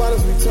 Bottles on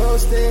bottles we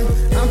toasting.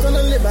 I'm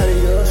gonna live by the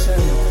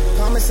ocean.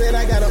 Mama said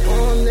I gotta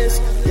own this.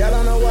 Y'all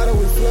don't know why that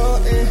we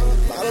floating.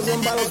 Bottles on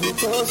bottles we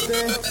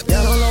toasting.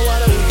 Y'all don't know why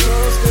that we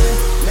coasting.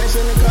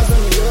 Mansion and cars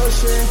on the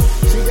ocean.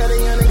 She got a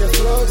young nigga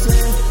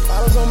floating.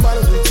 Bottles on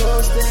bottles we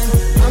toasting.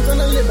 I'm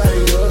gonna live by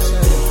the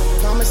ocean.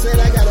 Mama said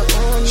I gotta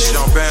own this. Shit,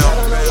 I'm bound.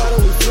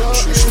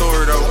 True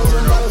story though.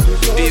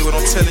 Did what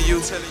I'm telling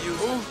you.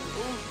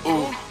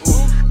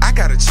 I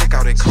gotta check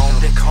out that corner.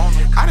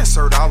 I done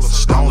served all of the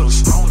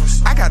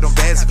stoners. I got them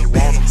bags if you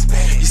want them.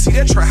 You see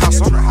that trap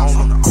house on the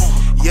owner?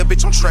 Yeah,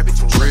 bitch, I'm trapping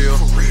for real.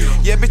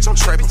 Yeah, bitch, I'm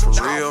trapping for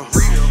real.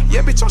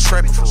 Yeah, bitch, I'm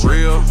trapping for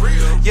real.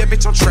 Yeah,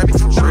 bitch, I'm trapping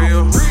for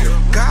real.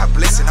 God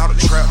blessing all the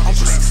trap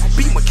niggas.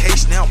 Beat my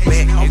case, now I'm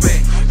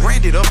back. Ran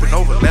it up and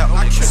overlap.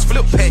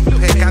 Flip pack,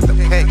 got the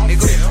pack,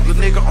 nigga.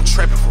 Little nigga, I'm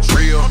trapping for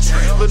real.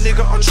 Little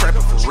nigga, I'm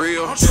trapping for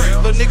real.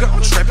 Little nigga,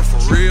 I'm trapping for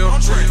real.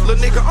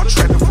 Little nigga, I'm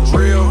trapping for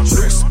real.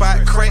 New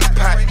spot, crack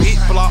pot, hit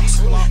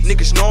blocks.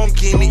 Niggas know I'm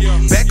getting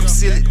it. Back up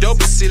silly,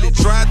 double silly,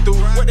 drive through.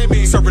 What that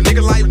mean? Serve a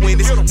nigga like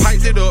Wendy's.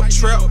 Piped it up,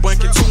 trap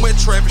bunking, too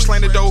much traffic,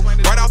 slang the dough,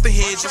 right off the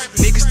hinges.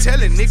 Niggas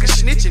telling,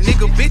 niggas snitching,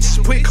 nigga bitches.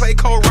 Put clay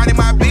cold right in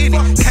my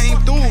business. Came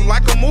through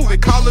like a movie,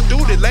 Call of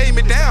Duty, laid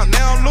me down,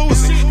 now I'm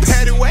losing.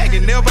 Paddy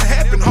wagon, never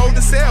happened, hold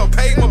the cell,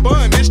 paid my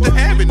bun, bitch, the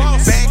happening.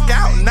 Back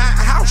out, not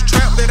house,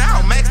 trapped it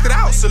out, maxed it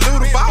out, salute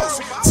the boss.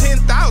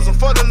 10,000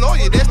 for the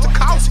lawyer, that's the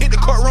cost. Hit the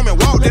courtroom and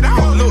walked it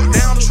out. Look,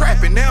 now I'm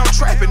trapping, now I'm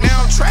trapping,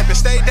 now I'm trapping.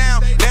 Stay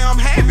down, now I'm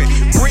having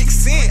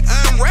bricks in,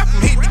 unwrap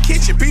them, hit the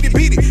kitchen, beat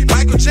it.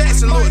 Michael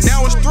Jackson, look,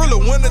 now it's 3 Thriller,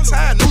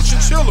 wintertime, new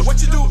chinchilla.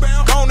 What you do,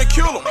 Bam? Gonna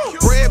kill them.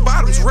 Red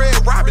bottoms, red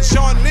robins,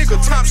 young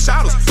nigga, top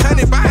shotters,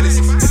 honey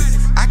bodies.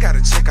 I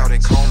gotta check out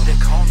that corner.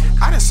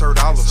 I done served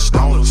all of the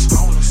stoners.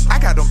 I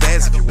got them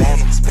bags if you want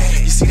them.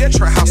 You see that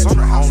trap house on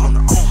the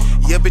owner.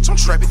 Yeah, bitch, I'm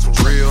trapping for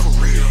real.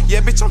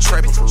 Yeah, bitch, I'm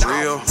trapping for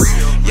real.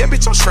 Yeah,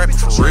 bitch, I'm trapping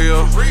for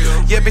real.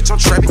 Yeah, bitch, I'm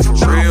trapping for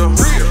real.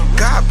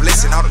 God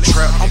blessing all the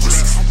trap. I'm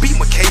beat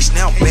my case,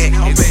 now I'm back,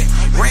 nigga.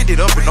 Ran it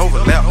up and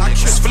overlap.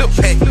 Flip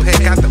pack,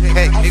 got the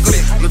pack, nigga.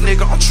 Little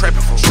nigga, I'm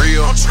trapping for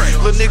real.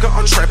 Little nigga,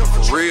 I'm trapping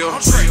for real.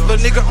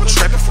 Little nigga, I'm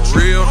trapping for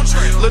real.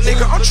 Little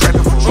nigga, I'm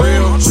trapping for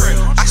real.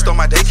 I stole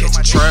my day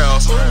catching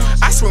trails.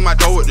 I swing my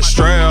door with the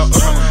strap.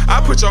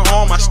 I put your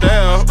arm on my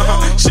style.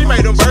 She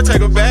made them bird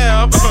take a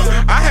bath.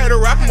 I had to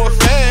rap more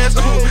fast.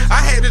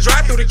 I had to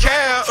drive through the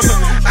cab.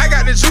 I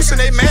got the juice and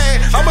they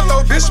mad. I'ma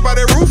throw bitches by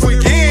that roof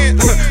again.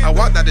 I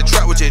walked out the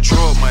trap with that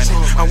drug money.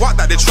 I walked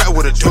out the trap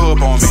with a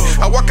dub on me.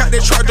 I walk out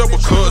that trap double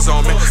cuz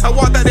on me. I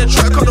walked out that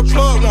trap cause the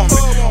plug on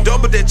me.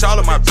 Double that all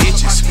of my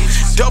bitches.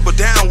 Double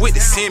down with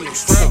the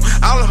Simmons.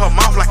 All of her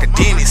mouth like a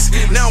dentist.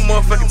 Now I'm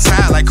motherfucking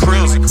tired like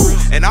Crimson.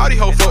 And all these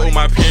hoes fuck with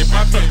my pimp.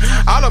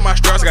 All of my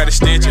straps got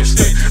extensions.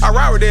 I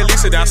ride with that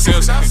Lisa down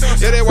Simpson.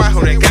 Yeah, that white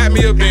hoe that got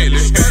me a Bentley.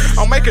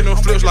 I'm making them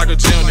flips like a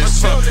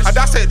gymnast. I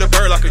dissect the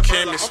bird like a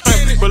chemist.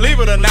 Believe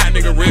it or not,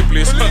 nigga,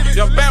 Ripley's.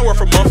 Young band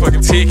worth a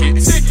motherfucking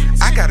ticket.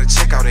 I gotta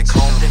check out that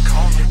corner.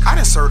 I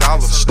done served all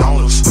of the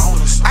stoners.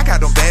 I got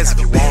them bags if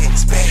you want them.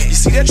 You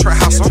see that trap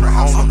house on the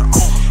owner.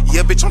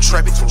 Yeah, bitch, I'm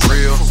trapping for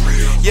real.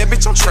 Yeah,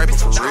 bitch, I'm trapping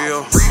for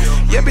real.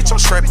 Yeah, bitch, I'm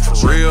trapping for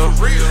real.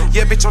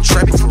 Yeah, bitch, I'm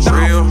trapping for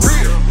real.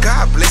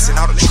 God blessing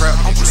all the trap.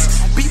 I'm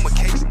just beat my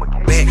case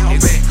back,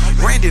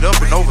 nigga. Ran it up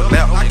and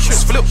overlap.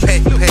 Flip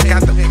pack,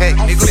 got the pack,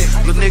 nigga.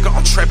 Little nigga,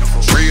 I'm trapping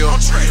for real.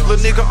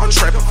 Little nigga, I'm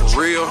trapping for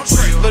real.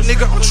 Little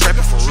nigga, I'm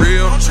trapping for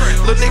real.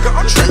 Little nigga,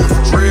 I'm trapping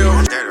for real.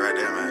 Dirty right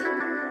there, man.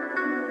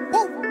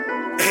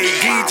 Hey,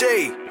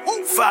 DJ.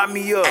 Fire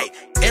me up. Hey,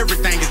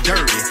 everything is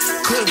dirty.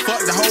 Couldn't fuck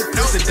the whole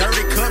pussy.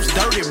 Dirty cups,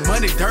 dirty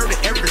money, dirty.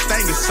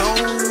 Everything is so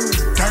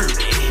dirty.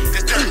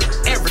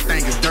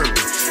 Everything is dirty.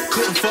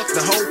 Couldn't fuck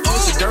the whole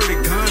pussy. Dirty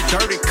gun,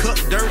 dirty cup,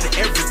 dirty.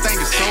 Everything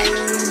is so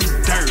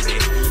dirty.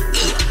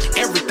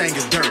 Everything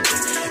is dirty.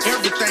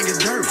 Everything is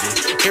dirty.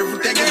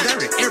 Everything is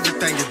dirty.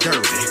 Everything is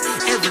dirty.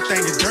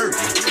 Everything is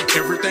dirty.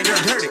 Everything is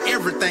dirty.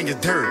 Everything is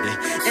dirty.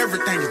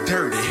 Everything is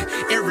dirty.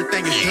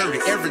 Everything is dirty.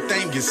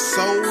 Everything is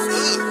so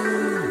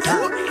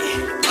dirty.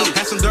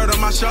 Had some dirt on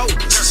my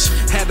shoulders.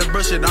 Had to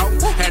brush it off.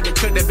 Had to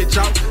cut that bitch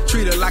off.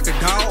 Treat it like a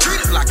dog.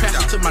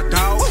 Pass it to my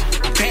dog.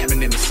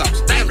 Babbing in the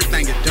sauce.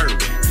 Everything is dirty.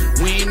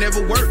 We ain't never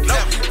worked.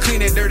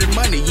 Clean that dirty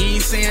money. You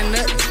ain't saying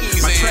nothing.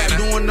 My trap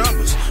doing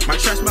numbers. My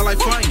trap smell like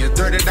Funya.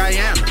 Dirty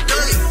Diana.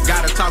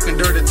 Got her talking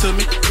dirty to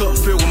me. Cup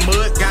filled with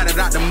mud. Got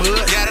it out the mud.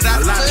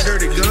 A lot of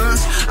dirty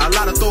guns. A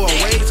lot of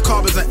throwaways.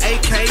 Carbons and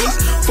AKs.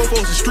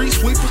 Fofos and street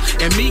sweepers.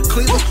 And meat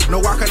cleavers. No,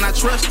 why can I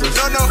trust us?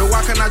 No, why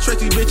can I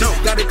trust these bitches?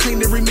 Gotta clean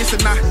the remix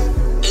and I.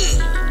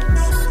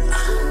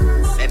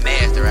 That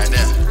nasty right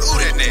there. Ooh,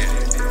 that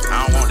nasty.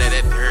 I don't want that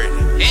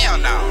dirty. Hell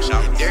no,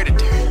 y'all. Dirty.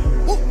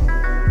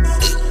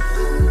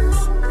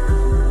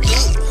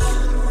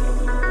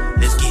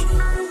 Let's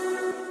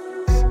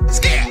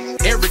get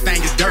it.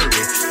 Everything is dirty.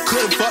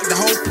 Couldn't fuck the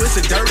whole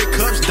pussy. Dirty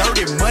cups,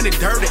 dirty money,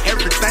 dirty.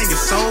 Everything is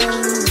so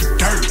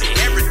dirty.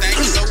 Everything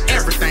is so dirty.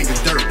 Everything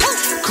is dirty.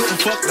 Couldn't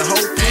fuck the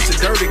whole pussy.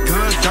 Dirty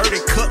gun, dirty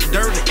cup,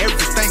 dirty.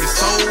 Everything is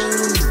so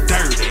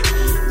dirty.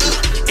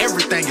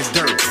 Everything is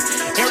dirty.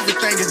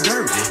 Everything is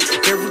dirty.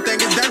 Everything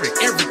is dirty.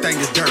 Everything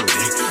is dirty.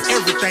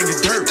 Everything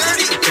is dirty.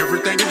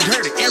 Everything is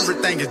dirty.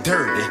 Everything is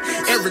dirty.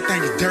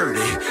 Everything is dirty.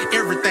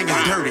 Everything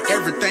is dirty.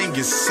 Everything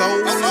is so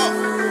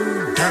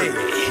dirty.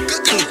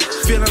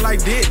 Feeling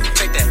like Diddy.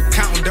 Take that.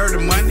 Counting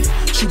dirty money.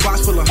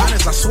 Shoebox full of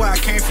hundreds. I swear I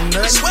came from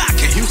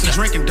nothing. Houston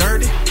drinking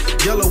dirty.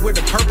 Yellow with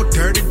the purple.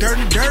 Dirty.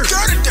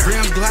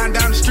 Rims gliding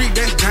down the street.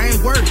 That's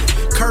James Worthy.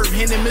 Kurt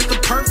Henry, Mr.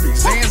 Perfect.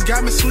 Zans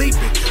got me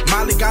sleeping.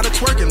 Molly got her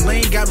twerking.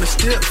 Lane got me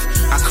stiff.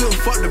 I couldn't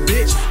fuck the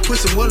bitch.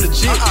 Pussy was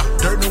legit.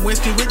 Dirt and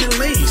Winston with the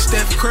lean.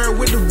 Steph Curry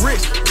with the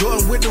wrist.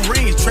 Jordan with the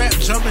rings. Trap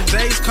jumping.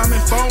 J's coming.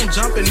 Phone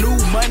jumping. New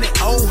money.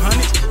 Old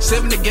hundreds.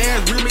 70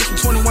 gas. Remix with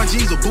 21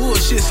 G's of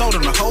bullshit. Sold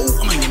on the whole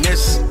onion.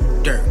 That's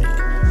dirty.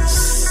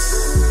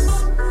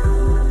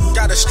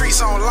 Got the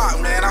streets on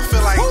lock, man. I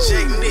feel like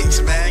Jake Nicks,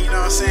 man. You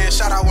know what I'm saying?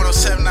 Shout out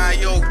 1079,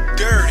 yo,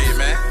 dirty,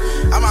 man.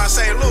 I'm out of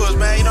St. Louis,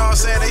 man. You know what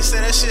I'm saying? They say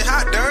that shit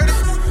hot, dirty.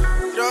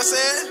 You know what I'm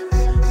saying?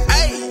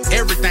 Hey,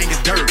 everything is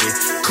dirty.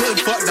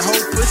 Couldn't fuck the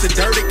whole pussy.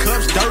 Dirty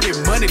cups, dirty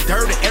money,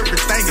 dirty.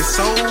 Everything is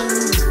so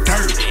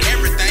dirty.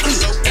 Everything is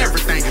so dirty.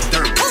 Everything is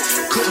dirty.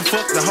 Couldn't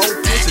fuck the whole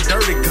pussy.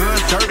 Dirty gun,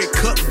 dirty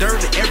cup,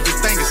 dirty.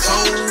 Everything is so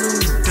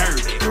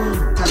dirty.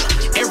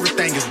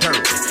 Everything is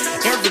dirty.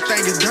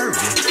 Everything is dirty.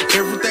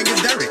 Everything is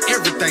dirty.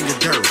 Everything is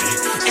dirty.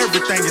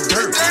 Everything is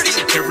dirty.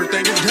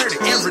 Everything is dirty.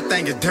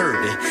 Everything is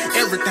dirty.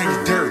 Everything is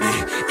dirty.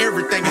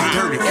 Everything is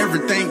dirty.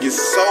 Everything is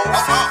so.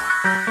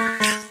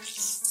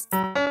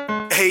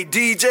 Hey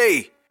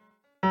DJ,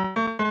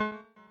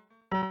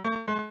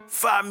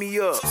 fire Fire me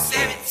up.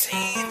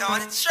 17 on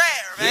the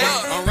track, man.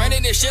 Yeah, I'm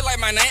running this shit like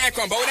my name ain't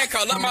Cromboden.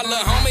 Call up my little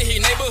homie, he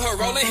neighborhood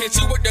rolling. Hit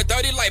you with the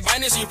 30 like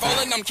Binance, you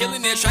falling. I'm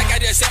killing this track, I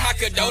just said my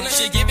condolence.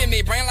 She giving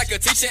me brain like a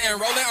teacher and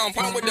rolling. On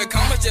point with the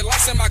commas, just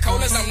like my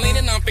colons. I'm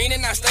leaning, I'm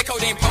fiending, I stay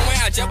codeine pouring.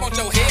 I jump on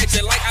your head,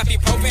 just like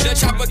ibuprofen. The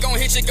chopper gon'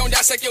 hit you, gon'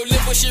 dissect your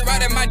liver. She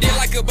riding my dick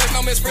like a bus,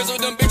 no Miss Frizzle.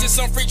 Them bitches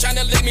some free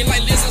tryna lick me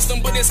like lizards. Some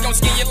bullets gon'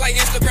 skin you like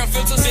Instagram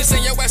filters.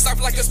 Pissing your ass off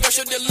like a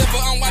special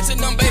deliver. I'm watching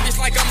them babies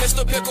like I'm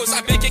Mr. Pickles.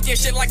 I been kicking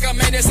shit like a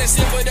man that's in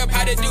silver. The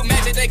how to do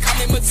magic, they call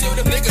me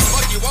Matilda. Niggas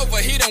fuck you over,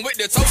 hit them with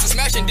the toaster.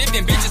 Smashing,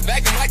 dipping bitches,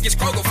 bagging like it's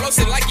Kroger.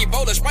 Floating like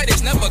Ebola, Sprite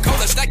is never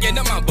cola. Stacking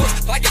up my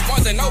books like it's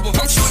Barnes and Noble.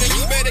 I'm shooting,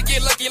 you better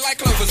get lucky like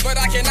Clovers. But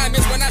I cannot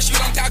miss when I shoot,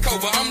 I'm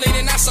Calcova. I'm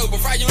leaning, not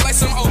sober, fry you like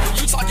some over.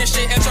 You talking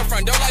shit at your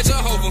front door like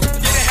Jehovah.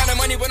 Didn't have the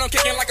money, but I'm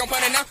kicking like I'm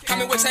punting now.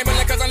 Coming with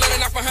Chamberlain, cause I'm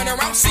letting off 100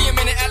 rounds. See him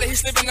in the alley, he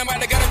slipping, I'm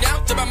about to gun him down.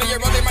 Jump on me, you're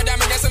rolling my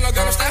diamond, dancing, no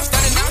gun style.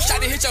 Standing now, shot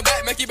to hit your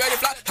back, make you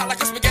better flop. Hot like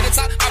a spaghetti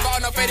top, I ball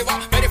no faded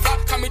walk, made it flop.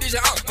 Call me DJ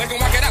out, make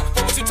him walk it out.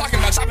 What you talking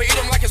about? Chopper eat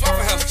him like it's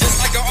Waffle House. Just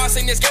like an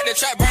arsonist, got the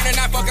trap burning.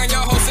 I fuck on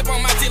your hoe, sip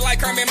on my tea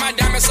like Kermit. My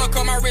diamond so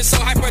cold, my wrist so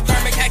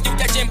hyperthermic. Hack you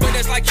catching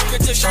bullets like you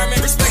Richard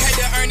Sherman. Respect, hate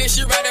to earn it.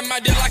 She riding my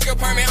dick like a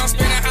permit. I'm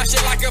spinning hot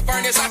shit like a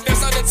furnace. I feel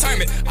so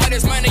determined. All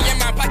this money in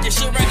my pocket,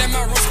 shit running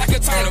my roots like a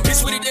turnip. Be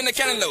sweeter than a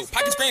cantaloupe.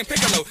 Pockets green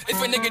piccolo. If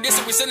a nigga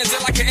diss it, we sending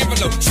it like an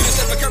envelope. Shoot a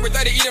step of curry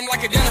 30, eat him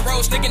like a dinner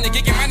roll. Sticking the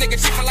gig in my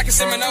nigga chiefin' like a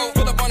Seminole.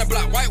 Pull up on the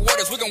block, white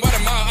waters, we gon' wet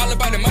them all. All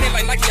about the money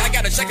like Nike, I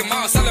gotta check them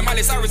all. Selling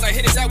Miley Cyrus, I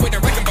hit his out with a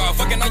wrecking ball.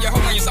 Fucking on your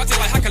hoe, now you salty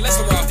like high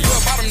cholesterol. You a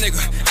bottom nigga,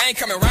 I ain't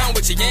coming around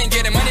with you. You ain't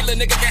getting money, little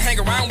nigga can't hang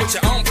around with you.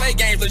 I don't play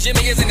games, Lil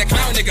Jimmy isn't a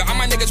clown nigga. All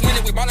my niggas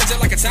winning, we ballin'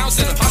 just like a town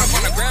center. Hot up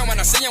on the ground when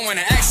I see you when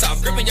the axe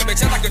off. Gripping your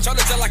bitch out like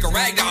controller, just like a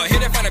rag doll.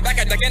 Hit it from the back,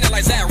 I duck in it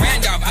like Zach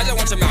Randolph. I just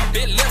want your mouth,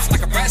 big lips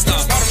like a brass doll.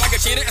 Smart like a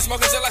cheater and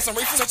smoking just like some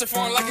reefer. Searching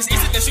for him like it's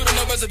easy, then shooting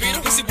over a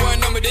beetle. Pussy boy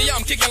number D,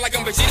 I'm kicking like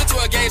I'm Vegeta. To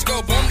a gauge,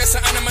 go boom, that's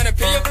an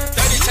onomatopoeia.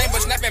 30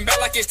 chambers snapping back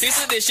like it's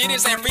Tisa. This shit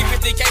is ain't free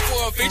 50K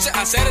for a feature.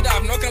 I set it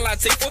off, no can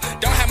Latifah.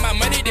 Don't have my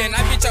money, then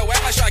I beat your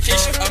ass like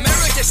Sharkeisha.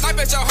 American snipe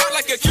at your heart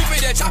like a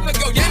Cupid. That chopper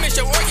go damage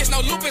your organs,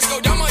 no lupus.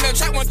 Go dumb on the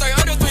track, 1/3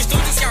 under 3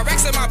 students. Got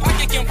racks in my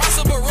pocket,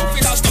 impossible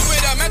roofies. All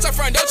stupid, I'm at your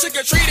front door, trick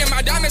or treating.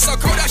 My diamonds so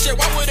cold, I should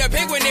walk with a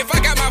penguin. If I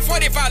got my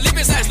 45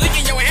 lippin' size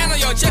licking your hand on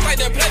your chest like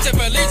the Pledge of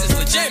Allegiance.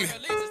 Legitimate.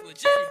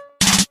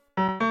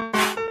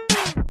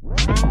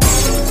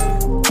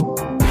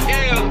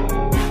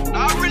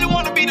 I really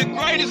want to be the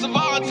greatest of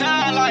all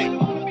time, like,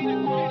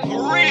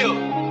 for real.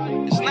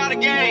 It's not a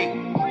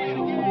game,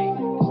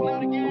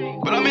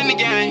 but I'm in the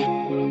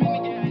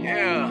game.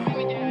 Yeah.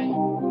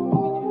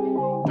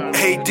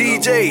 Hey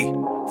DJ,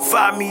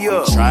 fire me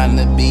up. Trying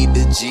to be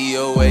the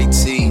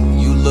GOAT,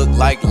 you look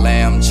like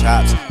lamb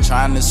chops.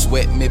 Trying to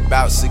sweat me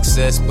about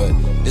success, but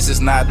this is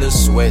not a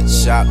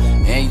sweatshop.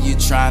 And you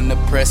trying to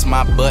press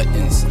my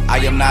buttons, I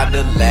am not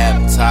a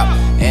laptop.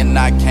 And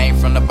I came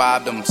from the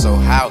bottom, so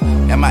how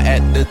am I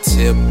at the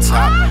tip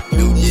top?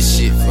 Do this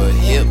shit for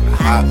hip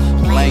hop,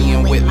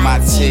 playing with my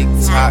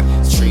TikTok.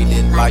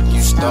 Treated like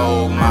you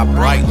stole my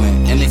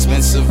Breitling,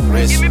 inexpensive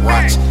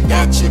wristwatch.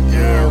 Got your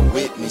girl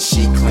with me,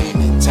 she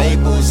cleaning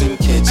tables and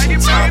kitchen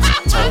tops.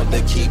 Told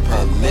her keep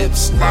her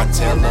lips locked,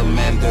 tell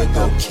Amanda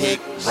go kick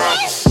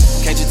rocks.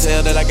 Can't you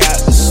tell that I got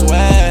the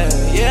swag?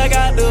 Yeah, I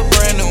got the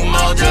brand new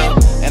mojo.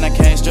 And I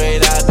came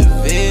straight out the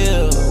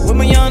Ville with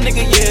my young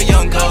nigga, yeah,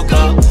 young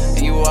Coco.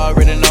 And you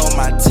already know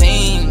my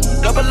team.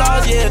 Double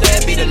R's, yeah,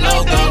 that be the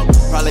logo.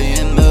 Probably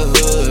in the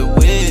hood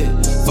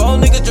with 4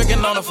 niggas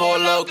drinking on the 4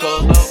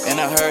 Loco. And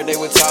I heard they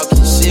were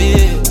talking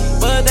shit,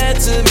 but that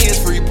to me is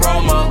free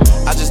promo.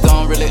 I just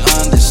don't really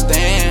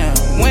understand.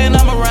 When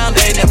I'm around,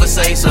 they never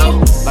say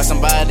so. Like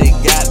somebody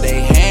got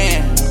their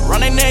hand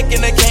round their neck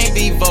and they can't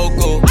be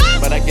vocal.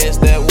 But I guess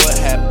that what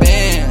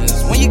happens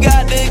when you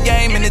got the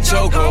game in the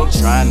chokehold.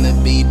 Trying to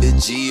be the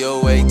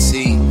GOAT,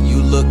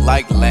 you look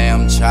like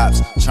lamb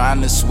chops.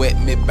 Trying to sweat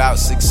me about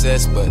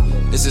success, but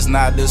this is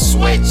not a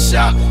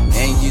sweatshop.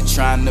 And you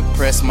trying to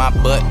press my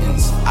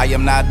buttons, I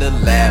am not a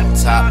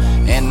laptop.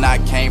 And I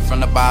came from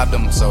the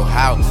bottom, so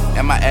how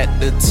am I at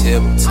the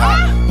tip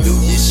top? Do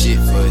this shit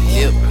for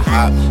hip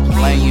hop,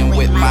 playing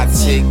with my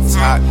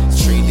TikTok.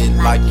 Treated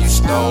like you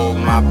stole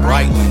my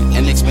Breitling,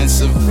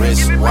 inexpensive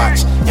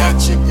wristwatch.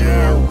 Got your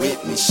girl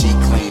with me, she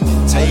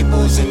cleaning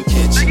tables and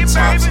kitchen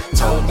tops.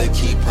 Told her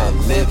keep her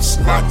lips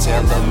locked,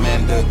 tell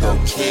Amanda go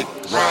kick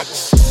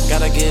rocks.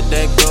 Gotta get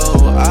that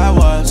gold, I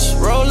watch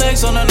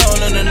Rolex on the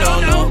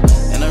no.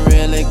 And I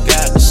really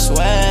got the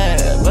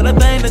swag, but I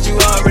think that you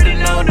already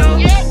know though.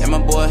 And my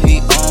boy, he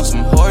owns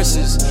some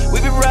horses, we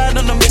be riding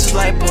on them bitches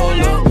like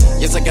polo.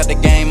 Yes, I got the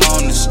game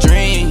on the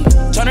stream,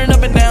 turning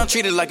up and down,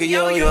 treat it like a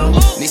yo-yo.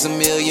 Need some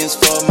millions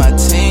for my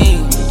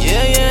team,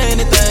 yeah,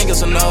 anything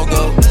else a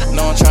no-go.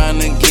 No, I'm trying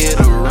to get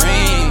a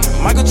ring,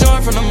 Michael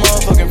Jordan from the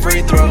motherfucking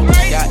free throw.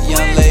 Got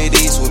young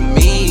ladies with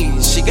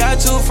me, she got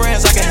 2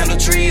 friends, I can handle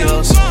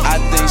trios. I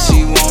think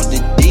she want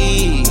the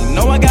D,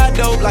 know I got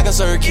dope like I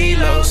serve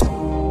kilos.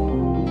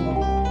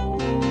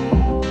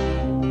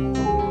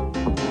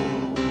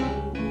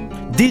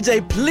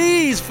 DJ,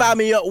 please fire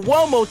me up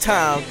one more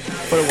time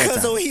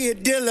Cause oh, he a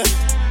dealer.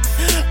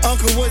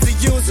 Uncle was a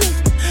user.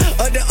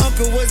 Other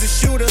uncle was a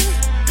shooter.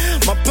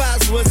 My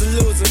pops was a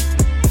loser.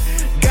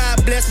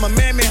 God bless my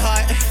mammy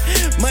heart.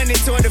 Money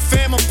toward the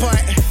family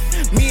part.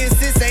 Me and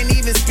sis ain't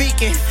even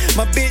speaking.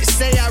 My bitch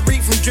say I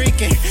reek from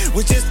drinking.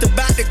 Was just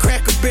about to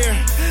crack a beer.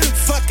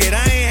 Fuck it,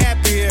 I ain't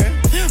happy here.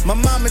 My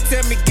mama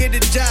tell me get a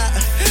job.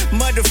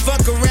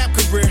 Motherfucker rap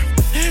career.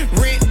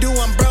 Rent due,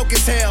 I'm broke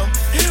as hell.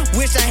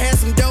 Wish I had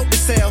some dope to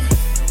sell.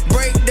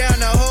 Break down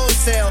the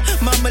wholesale.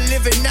 Mama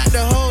living not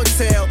the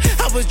hotel.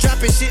 I was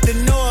dropping shit to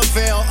no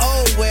avail.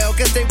 Oh well,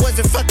 guess they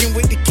wasn't fucking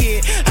with the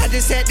kid. I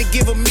just had to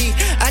give him me.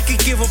 I could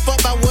give a fuck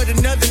about what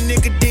another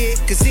nigga did.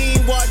 Cause he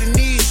ain't walked in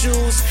these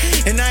shoes.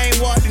 And I ain't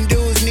walked in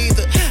dudes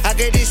neither. I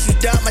got issues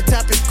down, my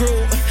top is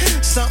screwed.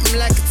 Something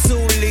like a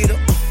 2-liter.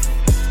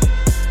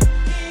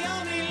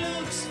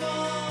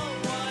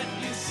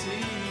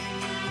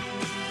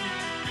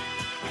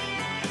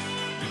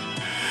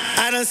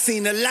 I done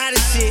seen a lot of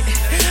shit.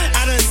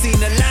 I done seen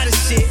a lot of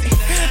shit.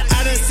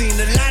 I done seen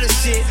a lot of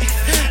shit.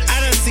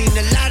 I done seen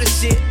a lot of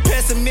shit.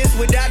 Pessimist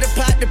without a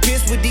pot to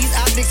piss. With these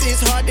optics,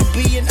 it's hard to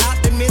be an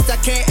optimist. I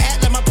can't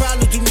act like my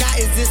problems do not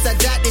exist. I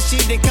got this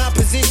shit in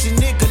composition,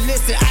 nigga.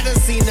 Listen, I done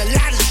seen a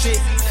lot of shit.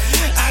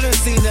 I done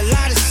seen a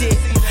lot of shit.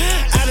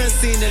 I done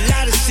seen a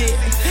lot of shit.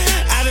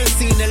 I done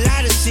seen a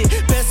lot of shit.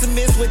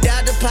 Pessimist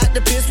without a pot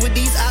to piss. With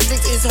these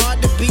optics, it's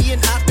hard to be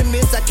an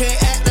optimist. I can't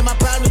act like my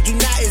problems do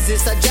not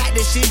exist. I got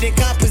this shit in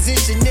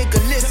composition, nigga.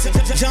 Listen,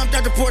 jumped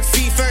out the porch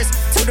feet first.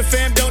 Told the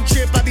fam don't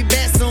trip, I'll be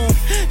back soon.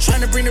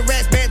 Trying to bring the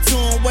rats back to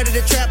him. Whether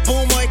the trap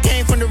boom or it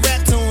came from the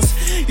rap tunes.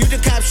 You the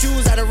cop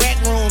shoes out of rack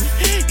room.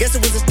 Guess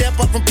it was a step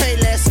up from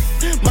Payless.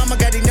 Mama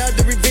got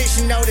another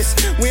eviction notice.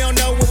 We don't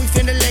know what we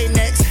finna lay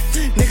next.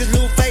 Niggas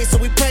lose face, so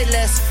we pray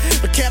less.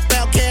 But kept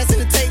out cash in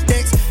the tape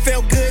decks.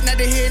 Felt good not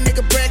to hear a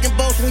nigga bragging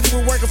boast when you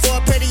were working for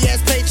a petty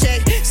ass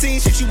paycheck. Seen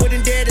shit you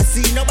wouldn't dare to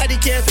see. Nobody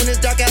cares when it's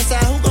dark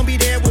outside. Who gon' be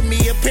there with me?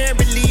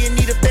 Apparently in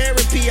need of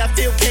therapy. I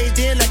feel caged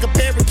in like a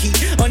parakeet.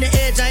 On the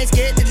edge, I ain't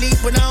scared to leap,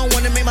 but I don't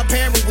wanna make my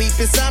parent weep.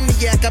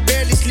 Insomniac, I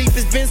barely sleep.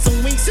 It's been some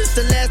weeks since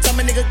the last time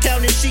a nigga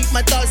counted sheep.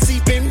 My thoughts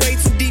seeping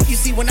way too deep. You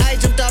see, when I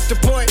jumped off the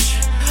porch,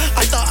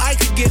 I thought I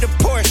could get a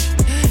Porsche.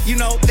 You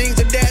know, things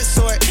of that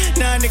sort.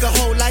 Now a nigga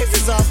whole life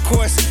is off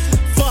course.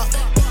 Fuck.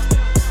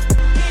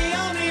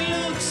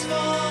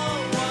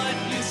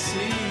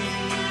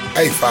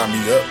 Hey, fire me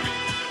up.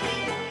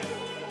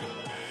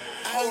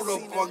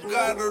 Hold up, I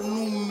got a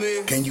new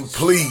mix. Can you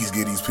please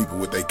give these people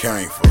what they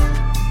came for?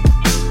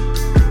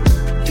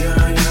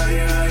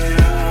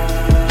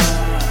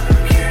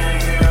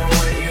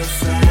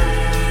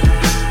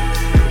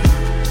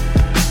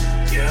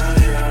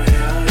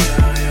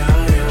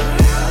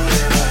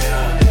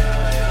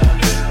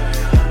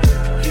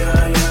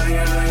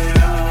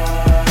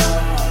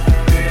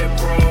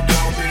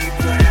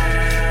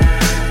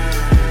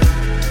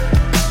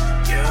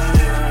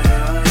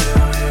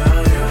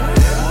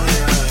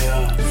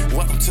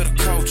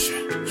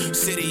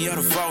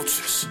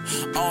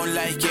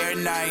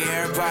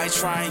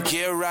 Try and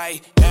get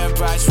right,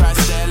 everybody try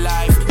to stay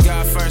alive.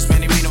 God first,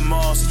 man, he mean the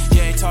most.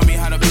 Yeah, he taught me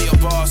how to be a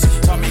boss.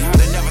 Taught me how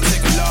to never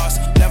take a loss.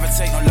 Never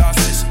take no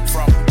losses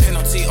from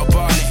penalty or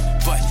balling.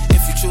 But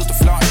if you choose to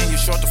flaunt and you're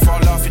short to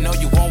fall off, you know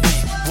you won't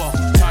win. Whoa,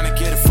 time to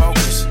get it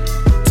focused.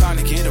 Time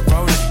to get it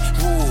rolling.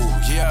 Woo,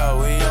 yeah,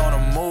 we on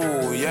the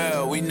move.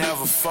 Yeah, we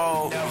never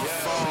fold.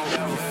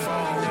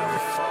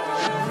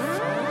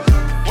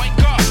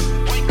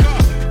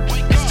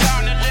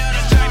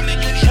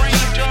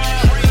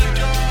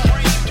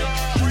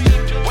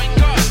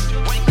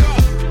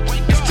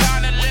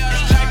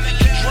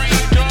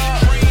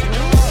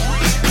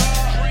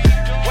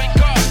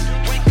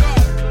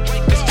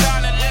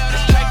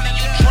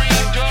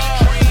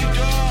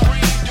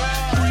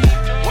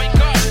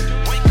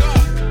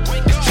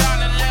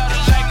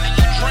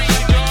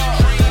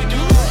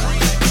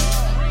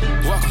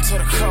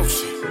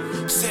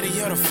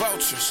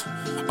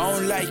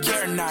 On like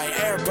every night,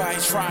 everybody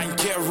try and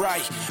get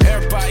right.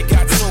 Everybody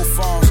got 2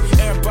 phones,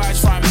 everybody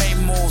try and make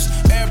moves.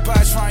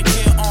 Everybody try and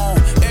get on,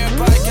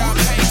 everybody got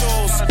pay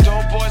dues. The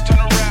dope boys turn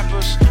to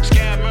rappers,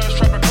 scammers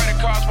trapping credit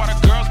cards while the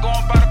girls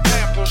going by the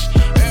Pampers.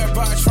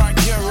 Everybody try and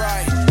get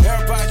right,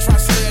 everybody try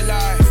and stay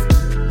alive.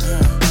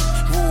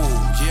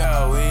 Woo,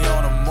 yeah, we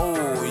on the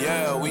move,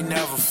 yeah, we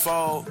never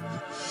fold.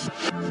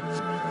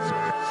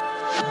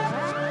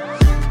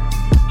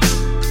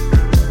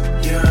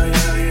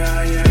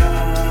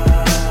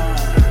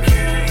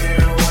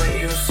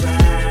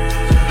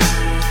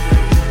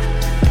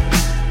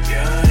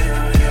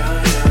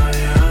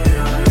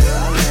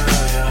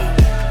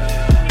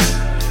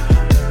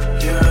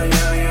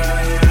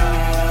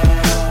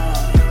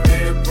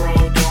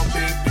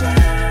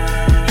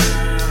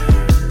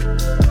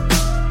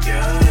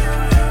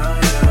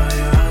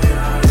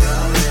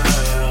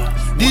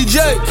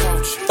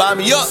 Fire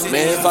me up,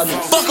 man. Fire me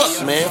fuck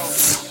up, man.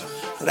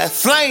 That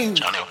flame.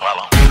 Johnny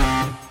Apollo.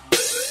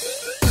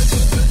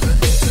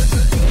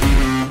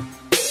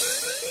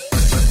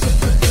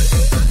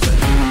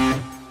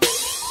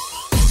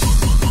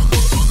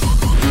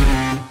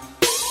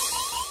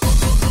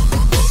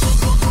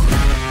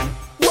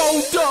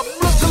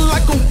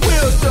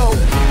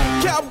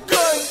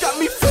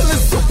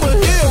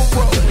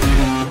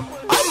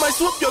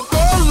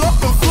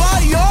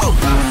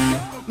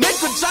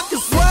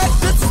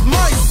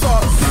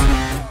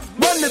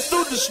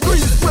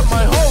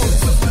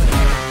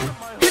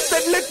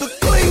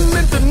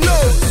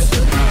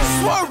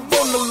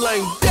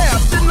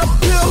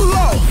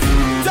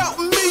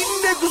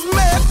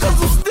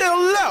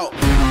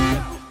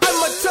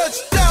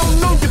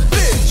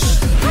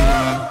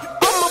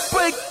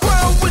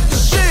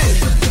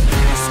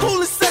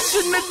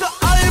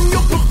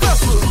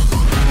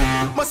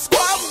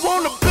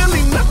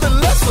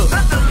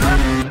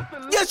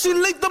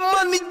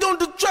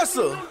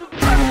 dresser.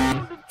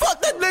 Fuck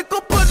that nigga,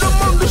 put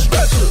him on the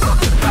stretcher.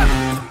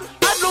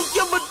 I don't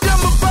give a damn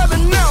about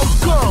an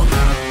outcome.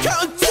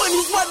 Counting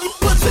 20s while he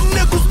puts a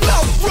nigga's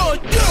mouth run,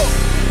 yeah.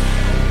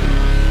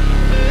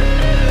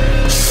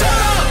 Shut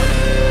up!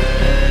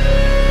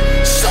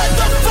 Shut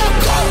the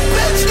fuck up,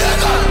 bitch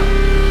nigga!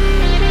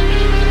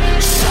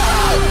 Shut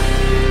up!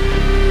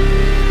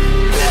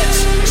 Bitch,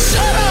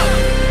 shut up!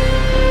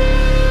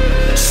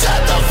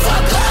 Shut the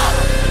fuck up!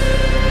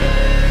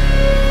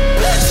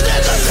 Bitch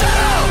nigga, shut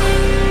up!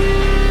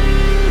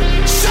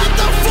 Shut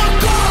the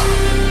fuck up!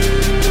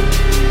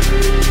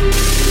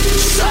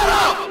 Shut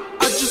up!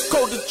 I just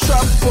called the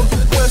trap on the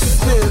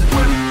west end.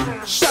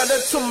 Shout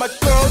out to my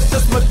girl,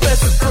 that's my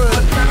best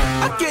friend.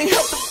 I can't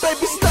help it,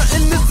 baby,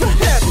 stunting is a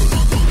habit.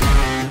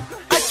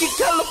 I get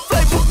color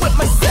flavor with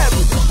my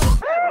savage.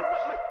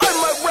 I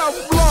might Ralph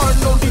Lauren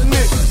on these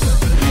niggas.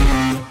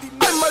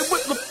 I might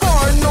whip the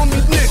foreign on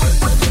these niggas.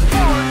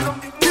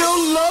 Kill,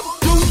 love,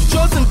 do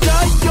drugs, and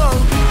die young.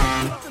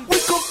 We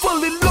gon'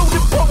 fully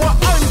loaded for where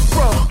I'm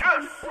from.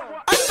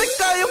 I think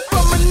I am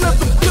from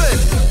another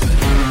planet.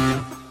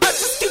 I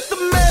just keep the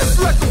mask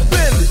like a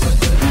bandit.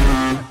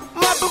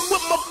 Mobbing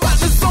with my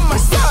partners on my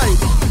side.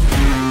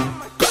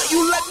 Got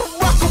you like a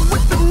rocker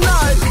with the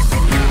knife.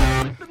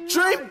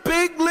 Dream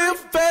big, live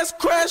fast,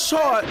 crash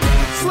hard.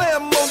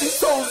 Slam on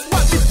these hoes,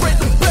 watch me break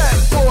the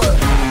backboard.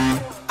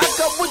 I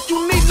got what you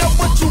need, not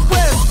what you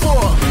asked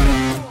for.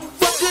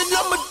 Fuck it,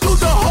 I'ma do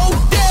the whole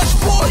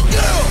dashboard,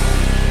 yeah.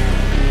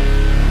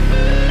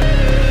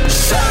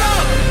 Shut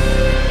up!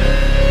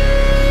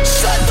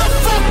 Shut the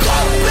fuck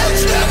up,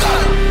 bitch nigga!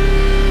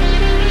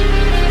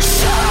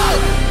 Shut up!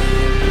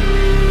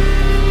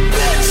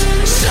 Bitch,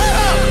 shut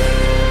up!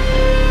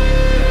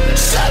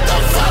 Shut the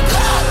fuck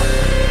up!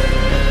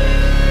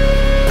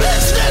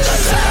 Bitch nigga,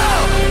 shut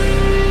up!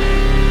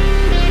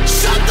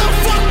 Shut the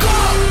fuck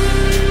up!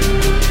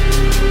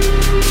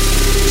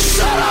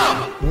 Shut up!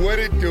 What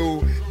it do?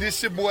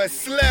 This your boy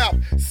Slap,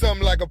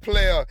 something like a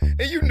player.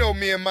 And you know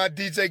me and my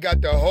DJ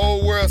got the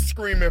whole world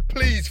screaming,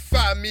 please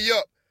fire me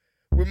up.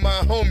 With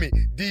my homie,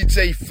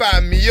 DJ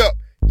Fire Me Up.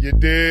 You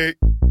dig?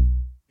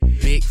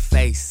 Big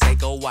face,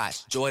 Seiko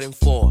watch, Jordan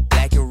 4,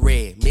 black and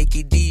red,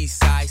 Mickey D,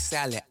 side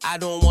salad. I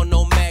don't want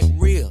no Mac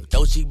real.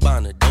 Dolce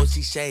Bonner,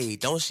 Dolce Shade.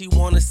 Don't she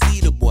wanna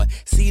see the boy?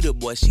 See the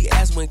boy. She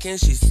asked when can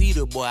she see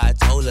the boy. I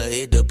told her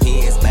it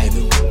depends,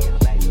 baby.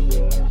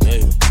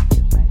 Yeah.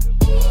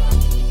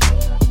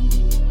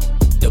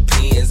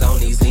 Depends on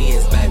these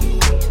ends, baby.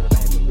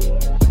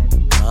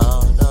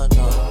 No.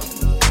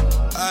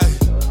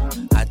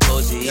 I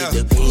told you it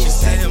depends. She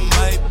said it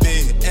might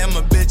be, and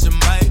my bitch it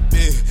might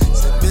be.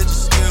 Said bitch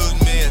excuse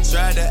me, and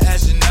tried to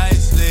ask you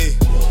nicely.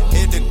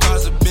 Hit the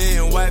cost of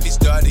being wifey,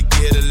 start to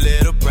get a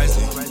little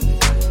pricey.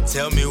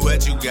 Tell me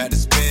what you got to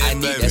spend, I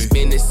need baby. that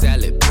spinach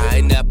salad,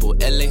 pineapple,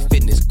 LA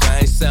Fitness,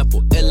 grind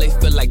sample. LA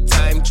feel like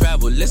time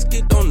travel, let's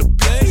get on the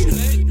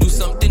plane. Do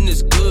something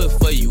that's good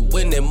for you,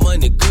 when that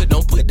money good.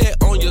 Don't put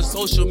that on your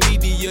social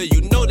media,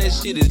 you know that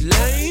shit is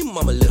lame.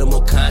 I'm a little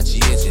more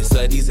conscientious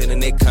of these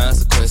internet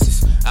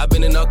consequences. I've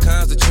been in all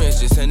kinds of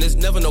trenches, and there's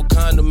never no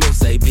condiments.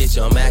 Say, bitch,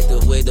 I'm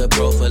active with the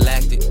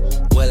prophylactic.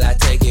 Will I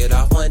take it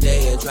off one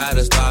day and try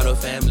to start a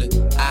family?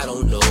 I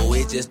don't know,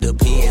 it just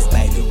depends,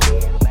 baby.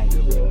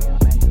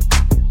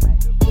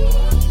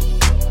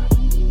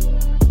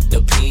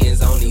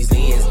 Depends on these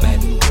ends,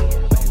 baby.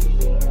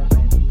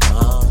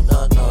 No.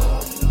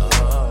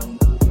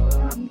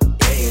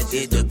 Yeah,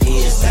 it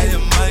depends. She said it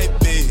might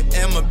be,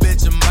 and my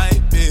bitch it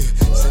might be.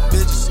 Said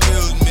bitch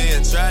excuse me,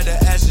 and tried to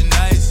ask you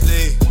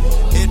nicely.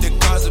 Hit the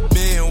cost of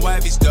being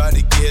wifey, start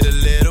to get a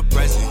little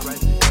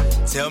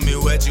pricey. Tell me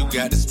what you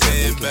got to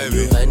spend,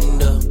 baby.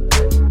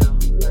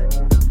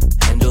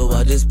 Handle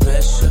all this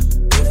pressure.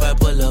 If I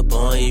pull up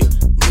on you,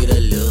 need a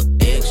little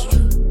extra.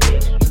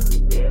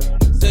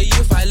 Say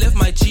if I left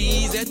my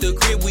cheese at the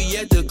crib, we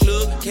at the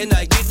club. Can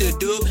I get the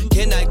dub?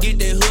 Can I get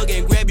that hug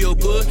and grab your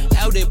bud?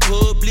 Out in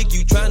public,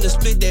 you tryna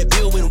split that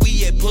bill when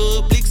we at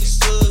Publix.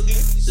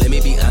 Let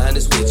me be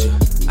honest with you,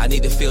 I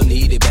need to feel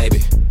needed,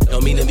 baby.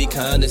 Don't mean to be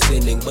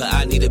condescending, but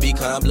I need to be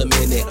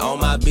complimented. On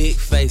my big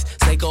face,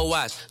 Seiko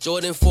watch,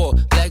 Jordan 4,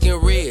 black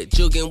and red,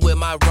 jugging with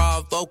my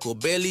raw vocal.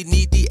 Barely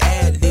need the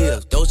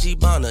ad-libs. Dolce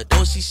Bonner,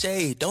 Dolce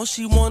Shade. Don't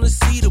she wanna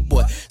see the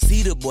boy?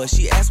 See the boy.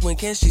 She asked when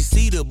can she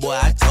see the boy.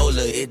 I told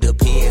her it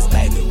depends,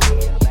 baby.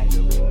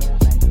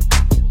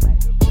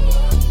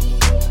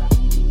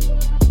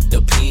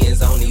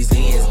 Depends on these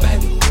ends,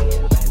 baby.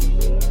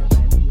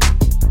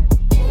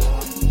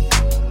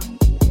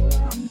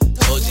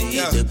 Told you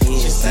it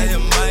depends. She said it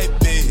might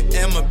be,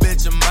 and my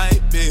bitch it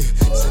might be.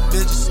 Said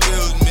bitch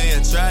excuse me,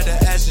 and tried to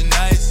ask you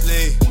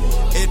nicely.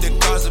 Hit the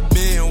cost of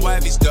being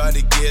wifey, start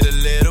to get a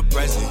little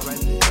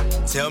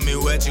pricey. Tell me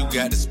what you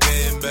got to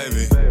spend,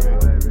 baby.